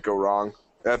really can't go wrong.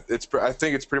 I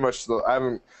think it's pretty much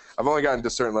I've only gotten to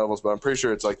certain levels, but I'm pretty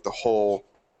sure it's like the whole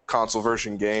console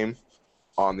version game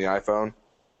on the iPhone.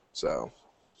 So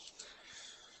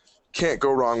can't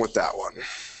go wrong with that one.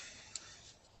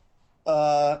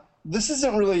 This is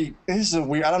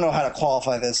weird. I don't know how to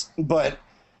qualify this, but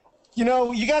You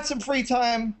know, you got some free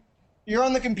time. You're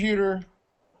on the computer.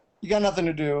 You got nothing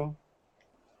to do.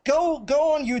 Go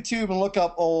on YouTube and look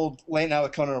up old Late Night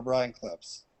with Conan O'Brien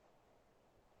clips.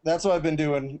 That's what I've been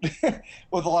doing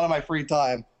with a lot of my free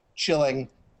time, chilling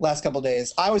last couple of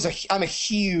days. I'm a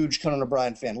huge Conan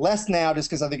O'Brien fan. Less now, just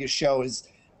because I think his show is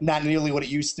not nearly what it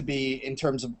used to be in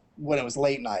terms of when it was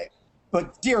late night.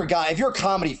 But dear God, if you're a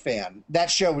comedy fan, that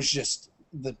show was just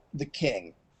the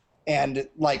king. And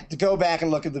like to go back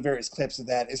and look at the various clips of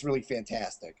that is really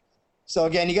fantastic. So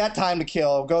again, you got time to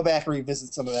kill. Go back and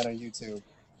revisit some of that on YouTube.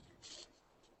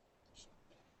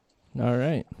 All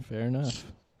right, fair enough.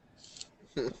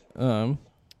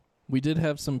 We did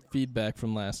have some feedback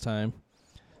from last time.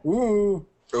 Ooh.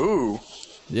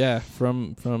 Yeah,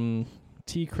 from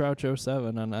T Crouch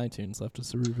 07 on iTunes left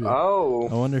us a review. Oh.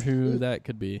 I wonder who that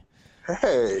could be.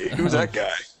 Hey, who's that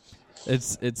guy?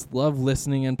 It's love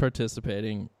listening and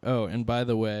participating. Oh, and by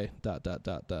the way, ...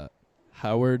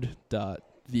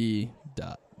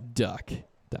 Howard.the.duck.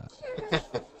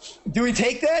 Do we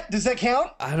take that? Does that count?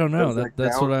 I don't know.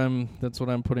 That's what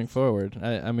I'm putting forward.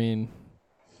 I mean,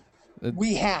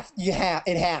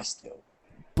 it has to.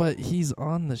 But he's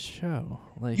on the show.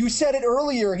 Like you said it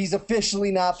earlier, he's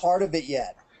officially not part of it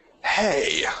yet.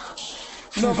 Hey.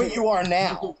 No, but you are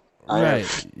now. Right.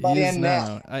 He is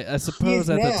now. I suppose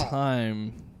at the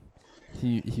time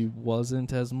he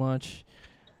wasn't as much.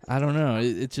 I don't know.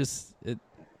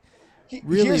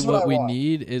 Really what we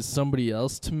need is somebody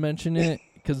else to mention it,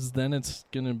 because then it's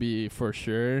going to be for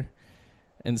sure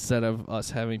instead of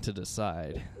us having to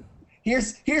decide.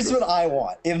 Here's what I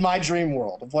want in my dream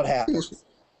world of what happens.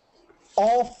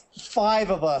 All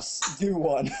 5 of us do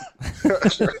one.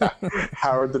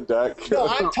 Howard the Duck. No,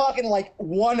 I'm talking like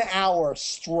 1 hour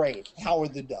straight,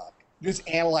 Howard the Duck. Just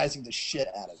analyzing the shit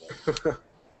out of it.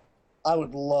 I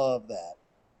would love that.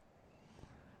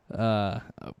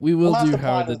 We will do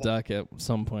Howard the Duck at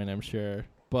some point, I'm sure.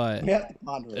 But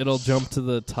it'll jump to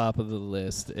the top of the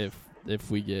list if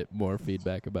we get more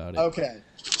feedback about it. Okay.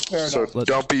 Fair enough. So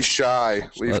don't be shy.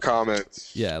 Leave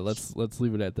comments. Yeah, let's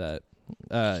leave it at that.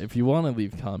 If you want to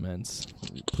leave comments,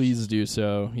 please do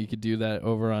so. You could do that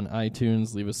over on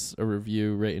iTunes. Leave us a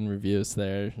review, rate and review us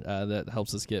there. That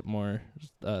helps us get more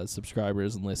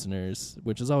subscribers and listeners,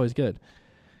 which is always good.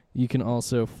 You can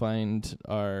also find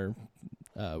our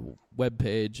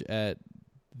webpage at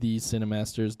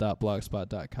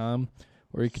thecinemasters.blogspot.com,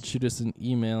 or you could shoot us an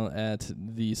email at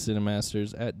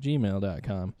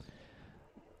thecinemasters@gmail.com.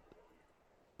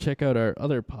 Check out our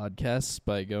other podcasts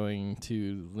by going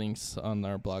to links on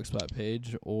our Blogspot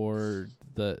page, or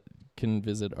can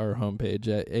visit our homepage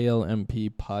at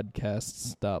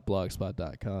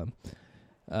almppodcasts.blogspot.com.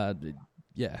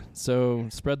 Yeah, so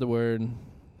spread the word.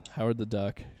 Howard the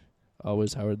Duck.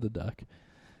 Always Howard the Duck.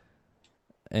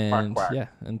 And quack, quack. Yeah,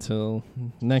 until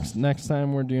next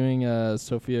time we're doing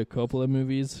Sofia Coppola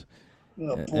movies.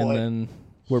 Oh, boy. And then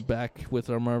we're back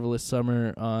with our Marvelous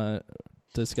Summer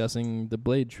discussing the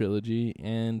Blade trilogy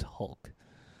and Hulk.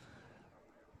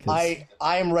 I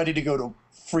am ready to go to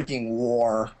freaking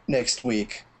war next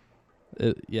week.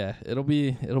 It'll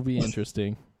be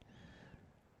interesting.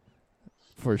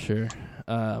 For sure.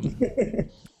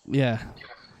 Yeah,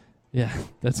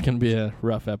 that's going to be a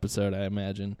rough episode, I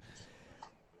imagine.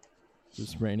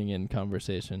 Just reining in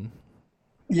conversation.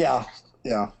 Yeah.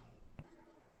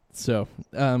 So,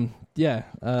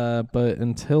 but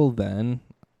until then,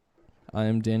 I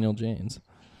am Daniel James.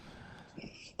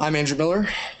 I'm Andrew Miller.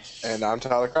 And I'm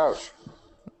Tyler Crouch.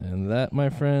 And that, my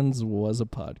friends, was a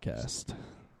podcast.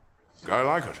 I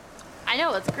like it. I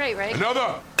know, it's great, right?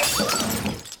 Another!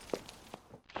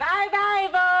 Bye-bye,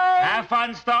 boys. Have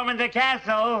fun storming the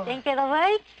castle. Think it'll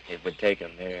work? It would take a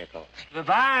miracle.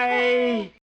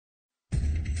 Bye-bye.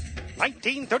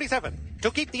 1937. To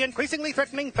keep the increasingly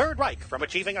threatening Third Reich from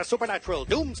achieving a supernatural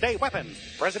doomsday weapon,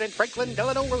 President Franklin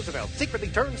Delano Roosevelt secretly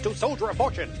turns to soldier of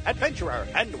fortune, adventurer,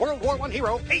 and World War I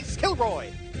hero Ace Kilroy.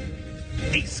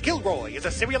 Ace Kilroy is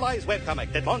a serialized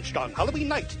webcomic that launched on Halloween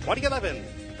night 2011.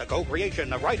 The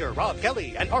co-creation of writer Rob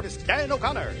Kelly and artist Dan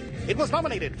O'Connor. It was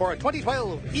nominated for a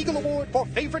 2012 Eagle Award for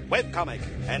Favorite Webcomic,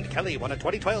 and Kelly won a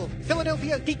 2012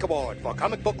 Philadelphia Geek Award for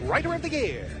Comic Book Writer of the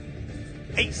Year.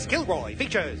 Ace Kilroy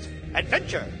features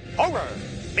adventure, horror,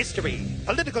 mystery,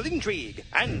 political intrigue,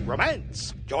 and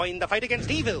romance. Join the fight against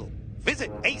evil.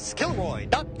 Visit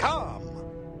acekilroy.com.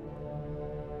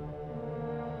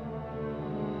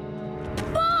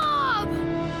 Bob!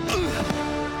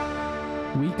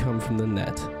 We come from the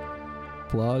net.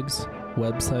 Blogs,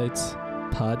 websites,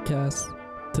 podcasts,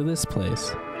 to this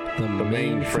place, the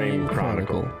Mainframe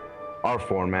Chronicle. Our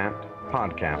format,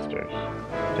 podcasters,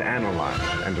 to analyze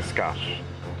and discuss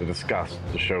to discuss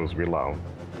the shows we love.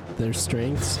 Their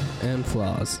strengths and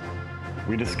flaws.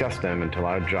 We discuss them until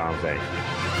our jaws ache.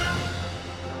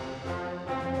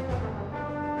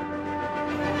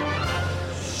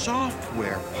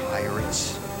 Software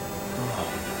pirates.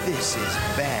 Oh, this is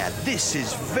bad. This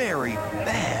is very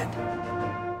bad.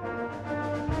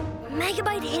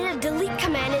 Megabyte hit a delete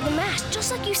command in the mask,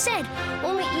 just like you said.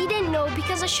 Only he didn't know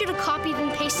because I should have copied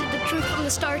and pasted the truth from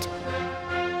the start.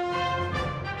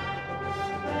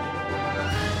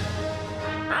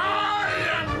 I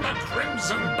am the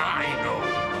Crimson Dino.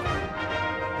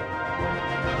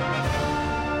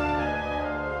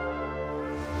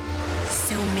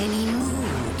 So many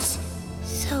moods,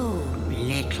 so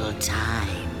little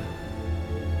time.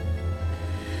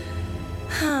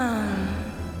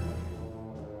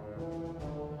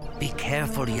 Be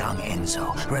careful, young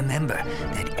Enzo. Remember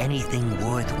that anything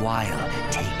worthwhile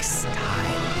takes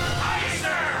time. Aye, sir!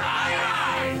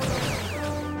 Aye,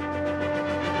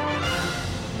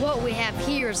 What we have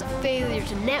here is a failure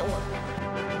to network.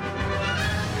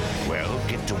 Well,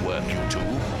 get to work, you two.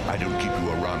 I don't keep you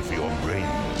around for your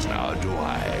brains now, do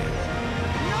I?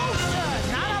 No,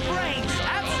 sir, not our brains.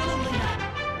 Absolutely not.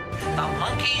 The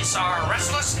monkeys are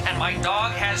restless, and my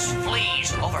dog has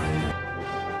fleas. Over.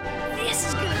 This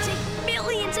is gonna take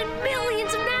millions and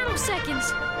millions of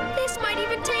nanoseconds. This might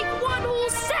even take one whole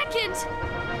second.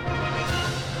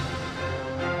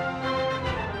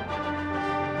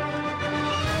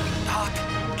 Dot,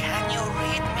 can you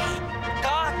read me?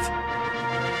 Dot!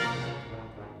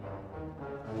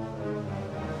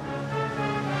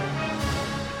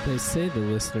 They say the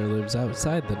listener lives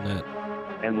outside the net.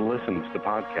 And listens to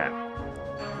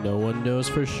podcasts. No one knows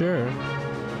for sure,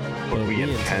 but we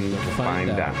intend to find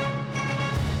out.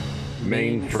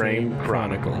 Mainframe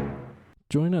Chronicle.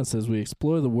 Join us as we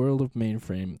explore the world of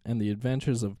Mainframe and the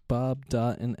adventures of Bob,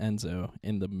 Dot, and Enzo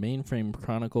in the Mainframe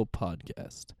Chronicle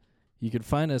podcast. You can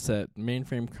find us at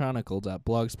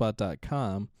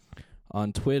mainframechronicle.blogspot.com,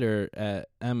 on Twitter at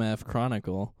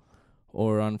mfchronicle,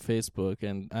 or on Facebook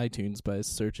and iTunes by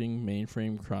searching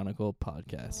Mainframe Chronicle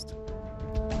Podcast.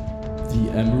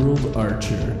 The Emerald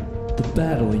Archer, the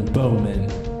Battling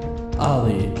Bowman,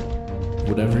 Ollie,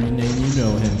 whatever name you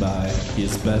know him by, he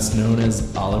is best known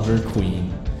as Oliver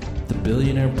Queen, the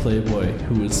billionaire playboy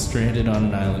who was stranded on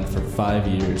an island for 5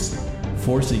 years,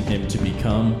 forcing him to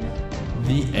become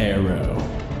the Arrow.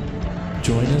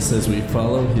 Join us as we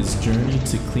follow his journey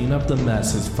to clean up the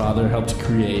mess his father helped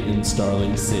create in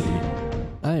Starling City.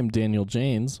 I am Daniel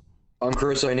James. I'm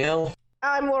Chris O'Neill.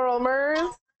 I'm Laurel Mers.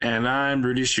 And I'm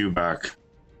Rudy Schubach.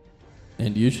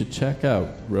 And you should check out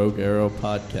Rogue Arrow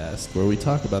Podcast, where we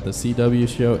talk about the CW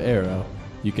show Arrow.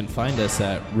 You can find us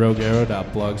at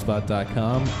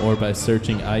roguearrow.blogspot.com or by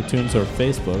searching iTunes or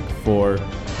Facebook for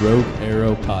Rogue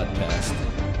Arrow Podcast.